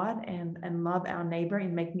love God and love our neighbor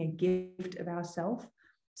in making a gift of ourselves.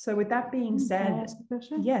 So with that being said, can I ask a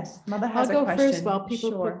question? Yes, Mother has a question. I'll go first while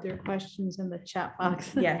people put their questions in the chat box.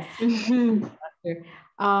 Yes.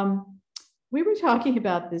 We were talking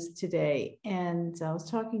about this today, and I was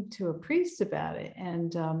talking to a priest about it,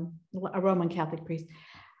 and a Roman Catholic priest.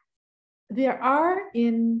 There are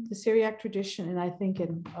in the Syriac tradition, and I think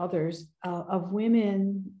in others, of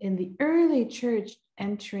women in the early church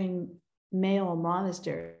entering male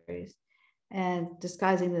monasteries and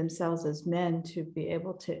disguising themselves as men to be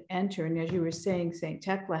able to enter. And as you were saying, St.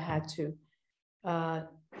 Thecla had to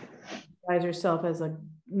disguise herself as a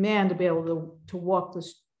man to be able to walk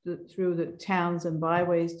through the towns and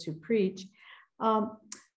byways to preach.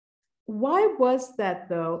 Why was that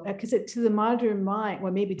though? Because to the modern mind,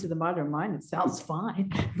 well, maybe to the modern mind, it sounds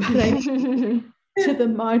fine, but to the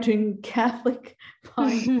modern Catholic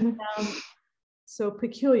mind, it sounds so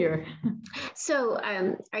peculiar. So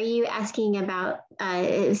are you asking about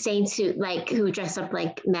saints who dress up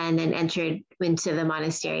like men and entered into the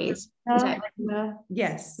monasteries?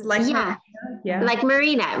 Yes. Like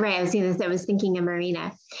Marina, right? I was thinking of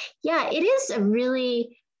Marina. Yeah, it is a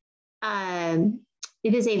really,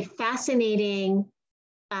 it is a fascinating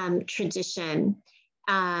tradition.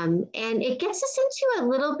 And it gets us into a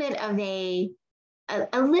little bit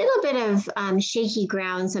of shaky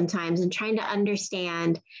ground sometimes, and trying to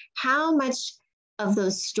understand how much of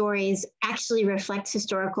those stories actually reflect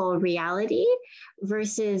historical reality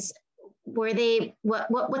versus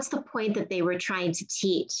what's the point that they were trying to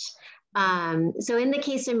teach. So in the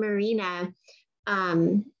case of Marina, I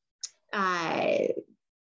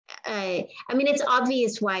mean, it's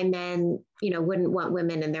obvious why men, wouldn't want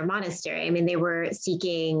women in their monastery. I mean, they were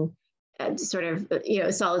seeking sort of,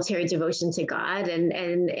 solitary devotion to God,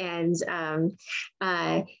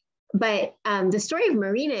 but the story of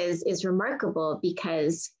Marina is remarkable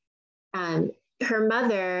because her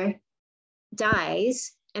mother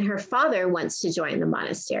dies and her father wants to join the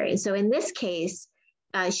monastery. So in this case,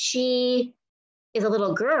 she is a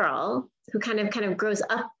little girl who kind of grows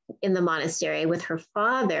up in the monastery with her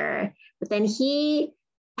father, but then he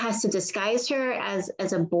has to disguise her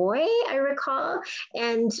as a boy, I recall.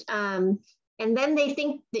 And then they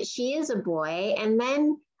think that she is a boy. And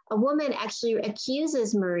then a woman actually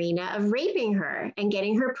accuses Marina of raping her and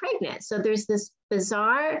getting her pregnant. So there's this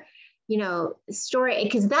bizarre, story,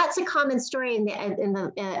 because that's a common story in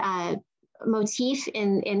the motif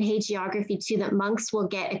in hagiography too, that monks will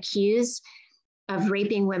get accused of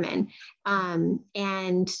raping women.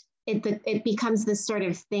 And it becomes this sort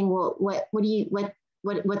of thing. Well,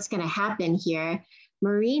 what's going to happen here?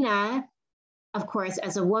 Marina, of course,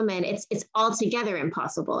 as a woman, it's altogether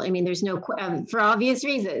impossible. I mean, there's no, for obvious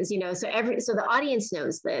reasons, so the audience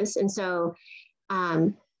knows this. And so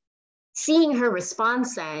seeing her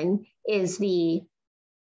response then is the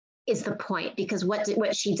point, because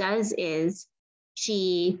what she does is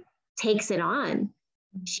she takes it on.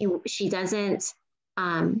 She doesn't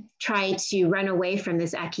try to run away from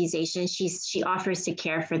this accusation. She offers to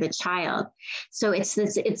care for the child. So it's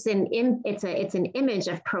an image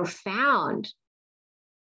of profound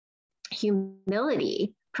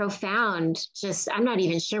humility, profound, I'm not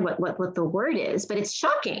even sure what the word is, but it's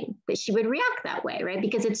shocking that she would react that way, right?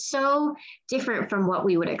 Because it's so different from what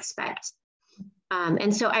we would expect.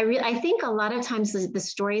 And so I think a lot of times the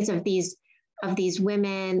stories of these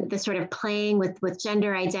women, the sort of playing with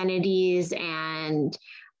gender identities and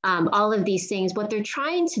all of these things, what they're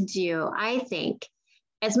trying to do, I think,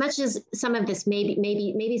 as much as some of this,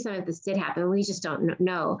 maybe some of this did happen, we just don't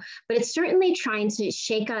know, but it's certainly trying to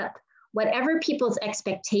shake up whatever people's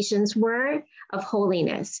expectations were of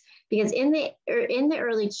holiness. Because in the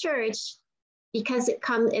early church, because it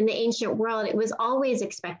comes in the ancient world, it was always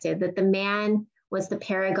expected that the man was the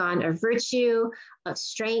paragon of virtue, of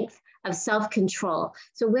strength, of self-control.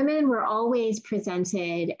 So women were always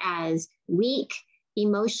presented as weak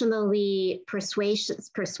emotionally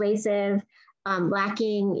persuasive,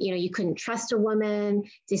 lacking, you couldn't trust a woman,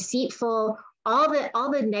 deceitful,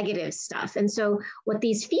 all the negative stuff. And so what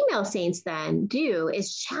these female saints then do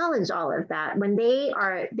is challenge all of that when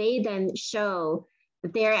they then show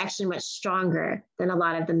that they're actually much stronger than a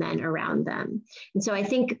lot of the men around them. And so I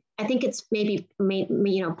think it's maybe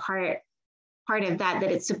part of that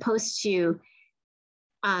it's supposed to,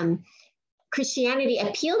 Christianity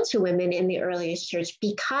appealed to women in the earliest church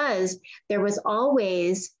because there was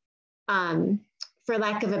always, for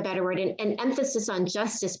lack of a better word, an emphasis on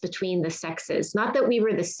justice between the sexes. Not that we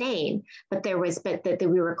were the same, but that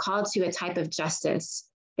we were called to a type of justice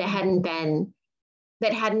that hadn't been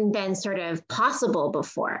sort of possible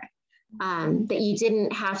before. That you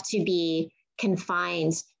didn't have to be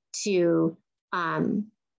confined to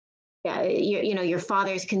your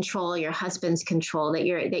father's control, your husband's control.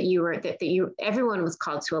 Everyone was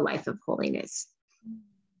called to a life of holiness.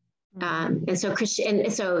 And so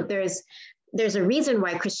there's a reason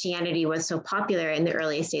why Christianity was so popular in the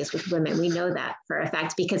earliest days with women. We know that for a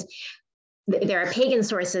fact, because there are pagan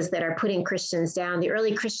sources that are putting Christians down. The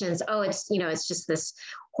early Christians, it's just this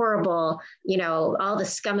horrible, all the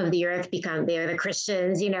scum of the earth they're the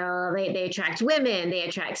Christians, they attract women, they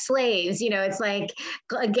attract slaves, it's like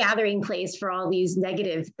a gathering place for all these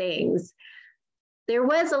negative things. There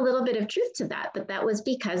was a little bit of truth to that, but that was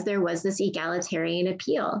because there was this egalitarian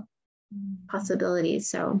appeal possibilities.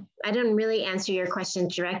 So I didn't really answer your question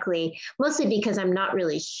directly, mostly because I'm not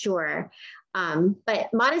really sure. But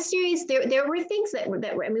monasteries, there were things that were,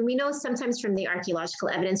 we know sometimes from the archaeological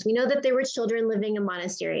evidence, we know that there were children living in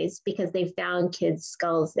monasteries because they found kids'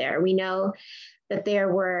 skulls there. We know that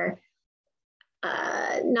there were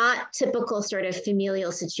not typical sort of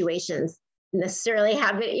familial situations necessarily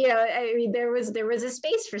happen. There was a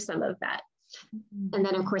space for some of that. And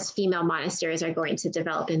then, of course, female monasteries are going to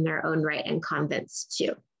develop in their own right, and convents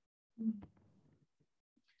too.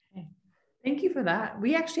 Okay. Thank you for that.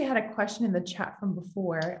 We actually had a question in the chat from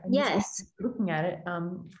before. Yes. Looking at it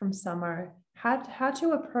from Summer. How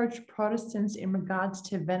to approach Protestants in regards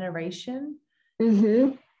to veneration?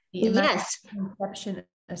 Mm-hmm. Yes. Conception,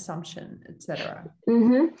 assumption, etc.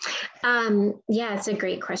 Mm-hmm. Yeah, it's a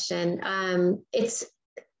great question. It's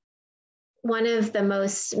one of the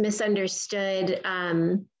most misunderstood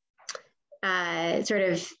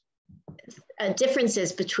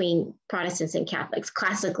differences between Protestants and Catholics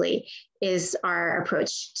classically is our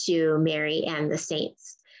approach to Mary and the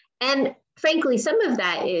saints. And frankly, some of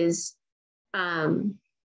that is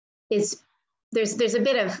there's a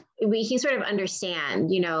bit of, we can sort of understand,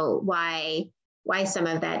 why some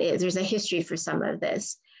of that is. There's a history for some of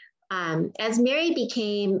this. As Mary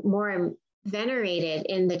became more venerated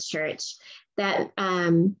in the church, that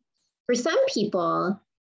for some people,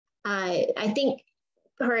 I think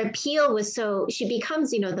her appeal was she becomes,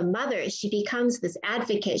 the mother, she becomes this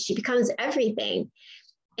advocate, she becomes everything.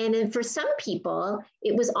 And then for some people,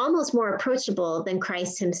 it was almost more approachable than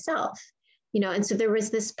Christ himself, and so there was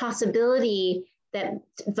this possibility that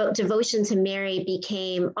devotion to Mary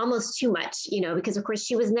became almost too much, because of course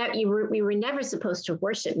she was we were never supposed to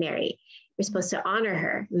worship Mary. We're supposed to honor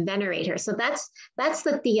her, venerate her. So that's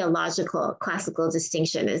the theological classical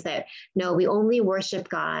distinction, is that no, we only worship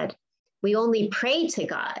God. We only pray to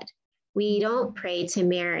God. We don't pray to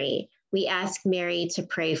Mary. We ask Mary to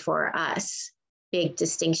pray for us. Big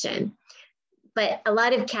distinction. But a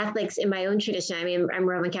lot of Catholics in my own tradition, I'm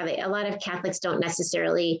Roman Catholic, a lot of Catholics don't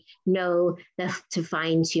necessarily know to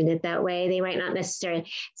fine tune it that way. They might not necessarily.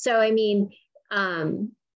 So, I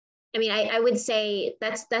would say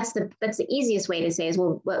that's the easiest way to say is,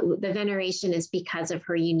 well, the veneration is because of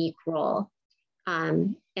her unique role.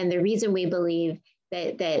 And the reason we believe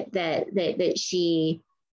that she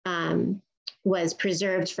was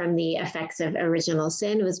preserved from the effects of original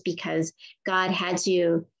sin was because God had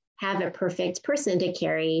to have a perfect person to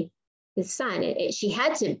carry his son. She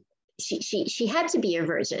had to be a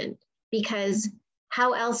virgin, because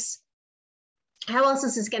how else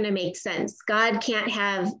is this going to make sense? God can't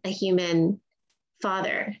have a human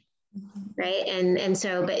father, right? And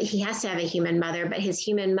so, but he has to have a human mother, but his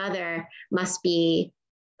human mother must be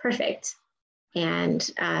perfect. And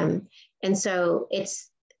so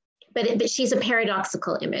but she's a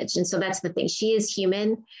paradoxical image. And so that's the thing. She is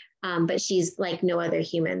human, but she's like no other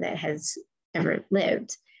human that has ever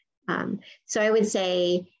lived. So I would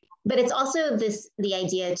say, but it's also the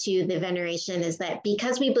idea to the veneration is that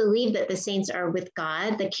because we believe that the saints are with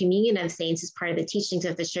God, the communion of saints is part of the teachings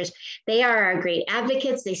of the church. They are our great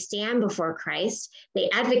advocates. They stand before Christ. They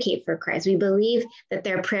advocate for Christ. We believe that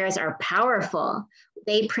their prayers are powerful.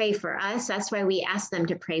 They pray for us. That's why we ask them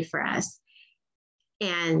to pray for us.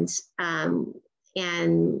 and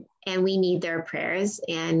we need their prayers,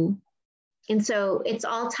 and so it's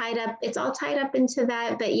all tied up into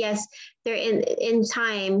that. But yes, there in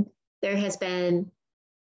time there has been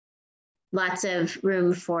lots of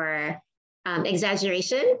room for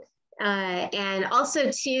exaggeration, and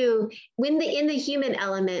also too, in the human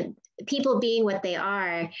element, people being what they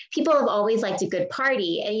are, people have always liked a good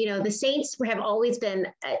party. And, the saints have always been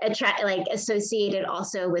associated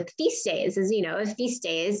also with feast days, as feast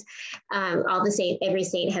days, every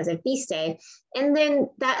saint has a feast day. And then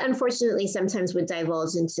that unfortunately sometimes would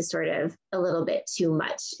divulge into sort of a little bit too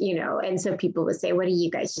much, and so people would say, what are you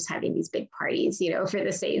guys just having these big parties, for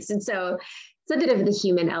the saints? And so it's a bit of the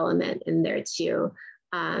human element in there too.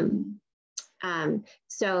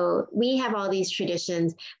 So we have all these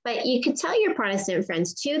traditions, but you could tell your Protestant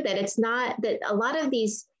friends too that it's not that a lot of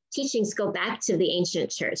these teachings go back to the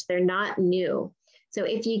ancient church. They're not new. So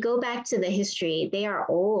if you go back to the history, they are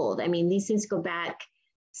old. I mean, these things go back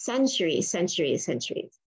centuries.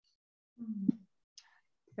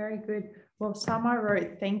 Very good. Well, Sama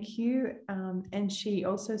wrote, thank you. And she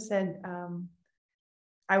also said,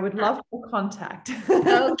 I would love for contact.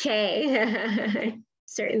 Okay.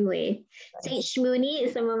 Certainly. Saint Shmuni,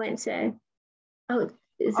 is someone went to,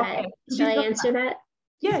 is that, okay. Shall I answer that?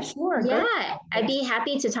 Yeah, sure. Yeah, I'd be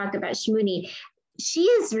happy to talk about Shmuni. She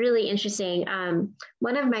is really interesting.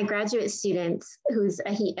 One of my graduate students, who's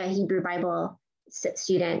a Hebrew Bible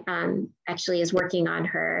student, actually is working on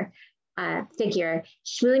her figure.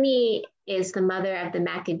 Shmuni is the mother of the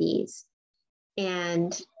Maccabees,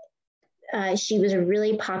 and she was a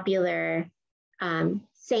really popular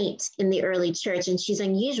saint in the early church, and she's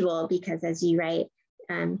unusual because, as you write,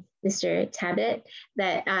 Mr. Tabit,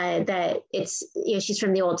 that it's she's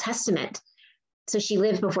from the Old Testament, so she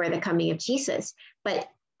lived before the coming of Jesus. But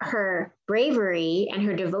her bravery and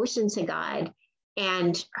her devotion to God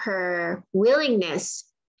and her willingness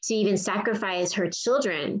to even sacrifice her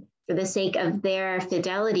children for the sake of their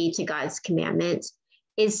fidelity to God's commandments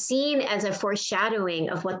is seen as a foreshadowing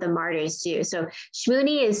of what the martyrs do. So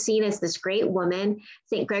Shmuni is seen as this great woman.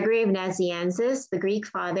 St. Gregory of Nazianzus, the Greek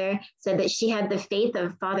father, said that she had the faith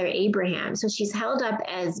of Father Abraham. So she's held up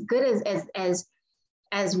as good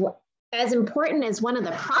as important as one of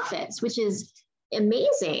the prophets, which is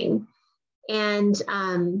amazing. And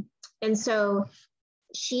so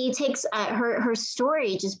she takes her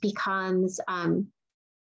story just becomes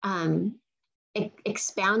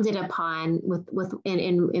expounded upon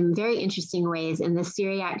in very interesting ways in the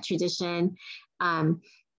Syriac tradition. And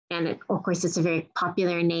of course, it's a very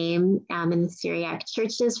popular name in the Syriac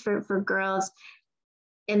churches for girls.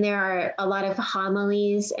 And there are a lot of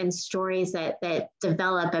homilies and stories that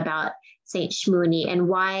develop about Saint Shmuni and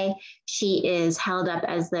why she is held up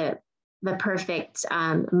as the perfect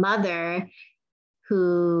mother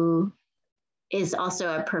who is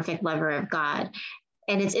also a perfect lover of God.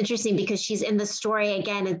 And it's interesting because she's in the story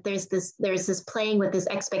again. There's this playing with this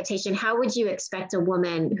expectation. How would you expect a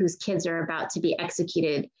woman whose kids are about to be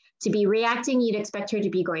executed to be reacting? You'd expect her to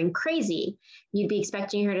be going crazy. You'd be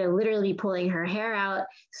expecting her to literally be pulling her hair out,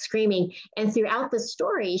 screaming. And throughout the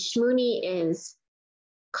story, Shmuni is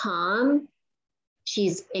calm.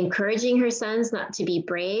 She's encouraging her sons not to be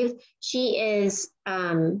brave. She is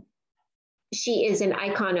an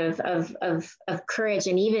icon of courage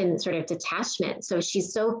and even sort of detachment. So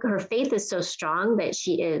her faith is so strong that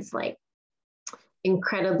she is like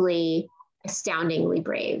incredibly, astoundingly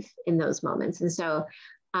brave in those moments. And so,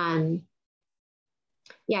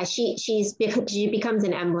 she becomes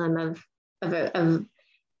an emblem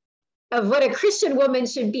of what a Christian woman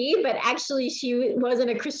should be, but actually she wasn't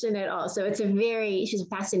a Christian at all. So she's a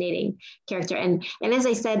fascinating character. And as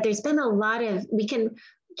I said, there's been we can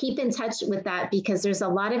keep in touch with that because there's a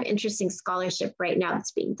lot of interesting scholarship right now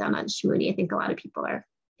that's being done on Shmuni. I think a lot of people are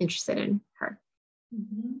interested in her.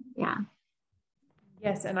 Mm-hmm. Yeah.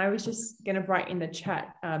 Yes, and I was just going to write in the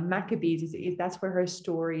chat, Maccabees, that's where her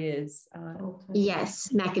story is.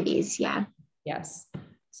 Yes, Maccabees, yeah. Yes.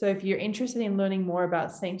 So if you're interested in learning more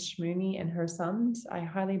about Saint Shmuni and her sons, I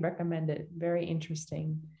highly recommend it. Very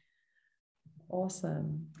interesting.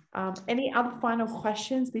 Awesome. Any other final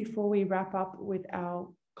questions before we wrap up with our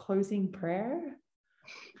closing prayer?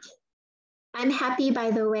 I'm happy, by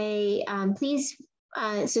the way. Please,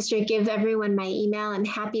 sister, give everyone my email. I'm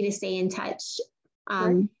happy to stay in touch.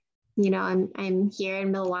 I'm here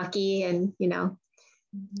in Milwaukee, and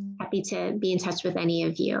happy to be in touch with any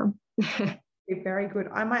of you. Very good.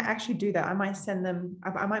 I might actually do that. I might send them.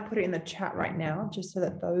 I might put it in the chat right now, just so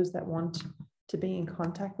that those that want to be in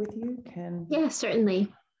contact with you can. Yeah, certainly.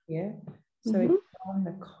 Yeah. So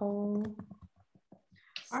Jeanne-Nicole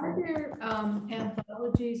Are there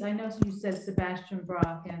anthologies? I know you said Sebastian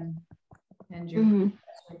Brock and your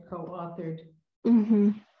co-authored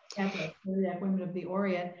Catholic Women of the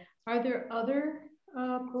Orient. Are there other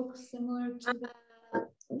books similar to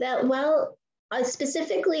that? Well,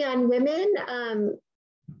 specifically on women,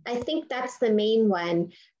 I think that's the main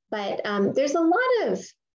one. But there's a lot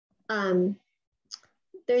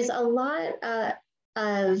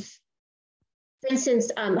of, for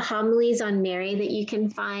instance, homilies on Mary that you can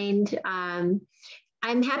find. I'm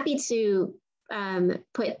happy to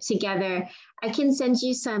put together. I can send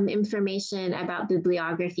you some information about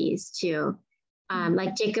bibliographies too.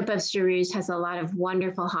 Like Jacob of Chasselouge has a lot of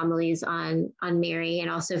wonderful homilies on Mary and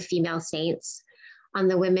also female saints, on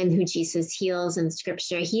the women who Jesus heals in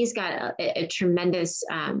Scripture. He's got a tremendous,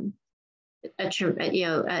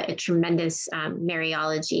 tremendous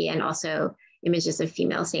Mariology and also images of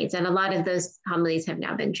female saints. And a lot of those homilies have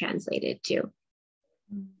now been translated too.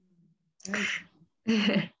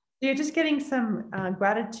 You're just getting some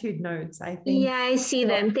gratitude notes, I think. Yeah, I see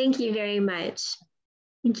them. Thank you very much.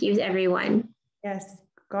 Thank you, everyone. Yes,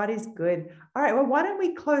 God is good. All right, well, why don't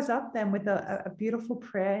we close up then with a beautiful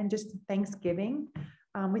prayer and just thanksgiving.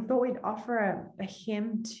 We thought we'd offer a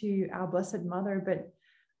hymn to our Blessed Mother, but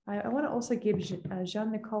I want to also give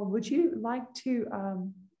Jeanne-Nicole, would you like to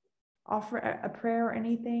offer a prayer or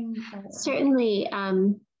anything? Certainly.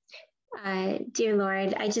 Dear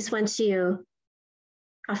Lord, I just want to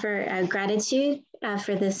offer gratitude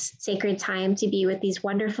for this sacred time to be with these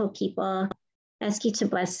wonderful people. Ask you to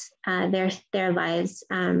bless their lives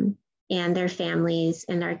and their families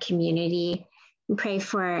and our community. And pray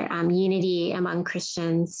for unity among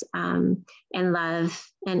Christians and love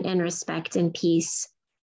and respect and peace,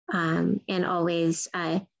 and always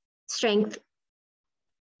strength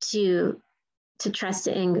to trust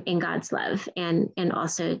in God's love and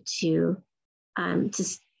also to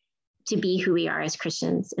be who we are as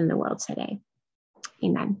Christians in the world today.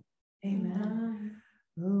 Amen. Amen.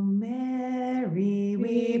 O Mary,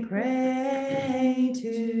 we pray to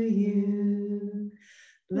you,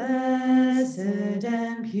 blessed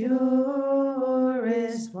and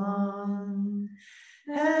purest one.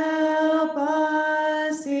 Help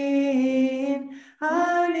us in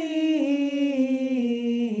our need.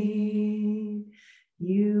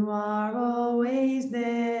 You are always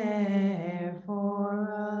there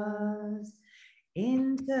for us.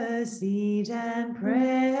 Intercede and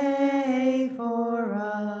pray for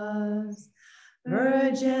us.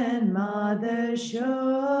 Virgin Mother,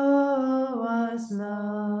 show us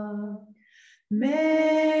love.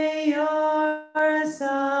 May your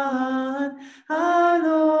Son, our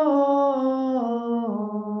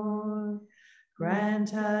Lord,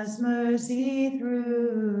 grant us mercy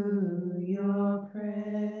through your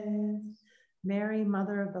prayers. Mary,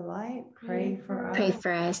 Mother of the Light, pray for us. Pray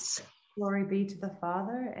for us. Glory be to the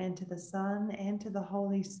Father, and to the Son, and to the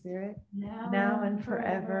Holy Spirit, now and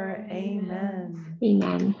forever. Amen.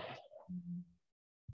 Amen.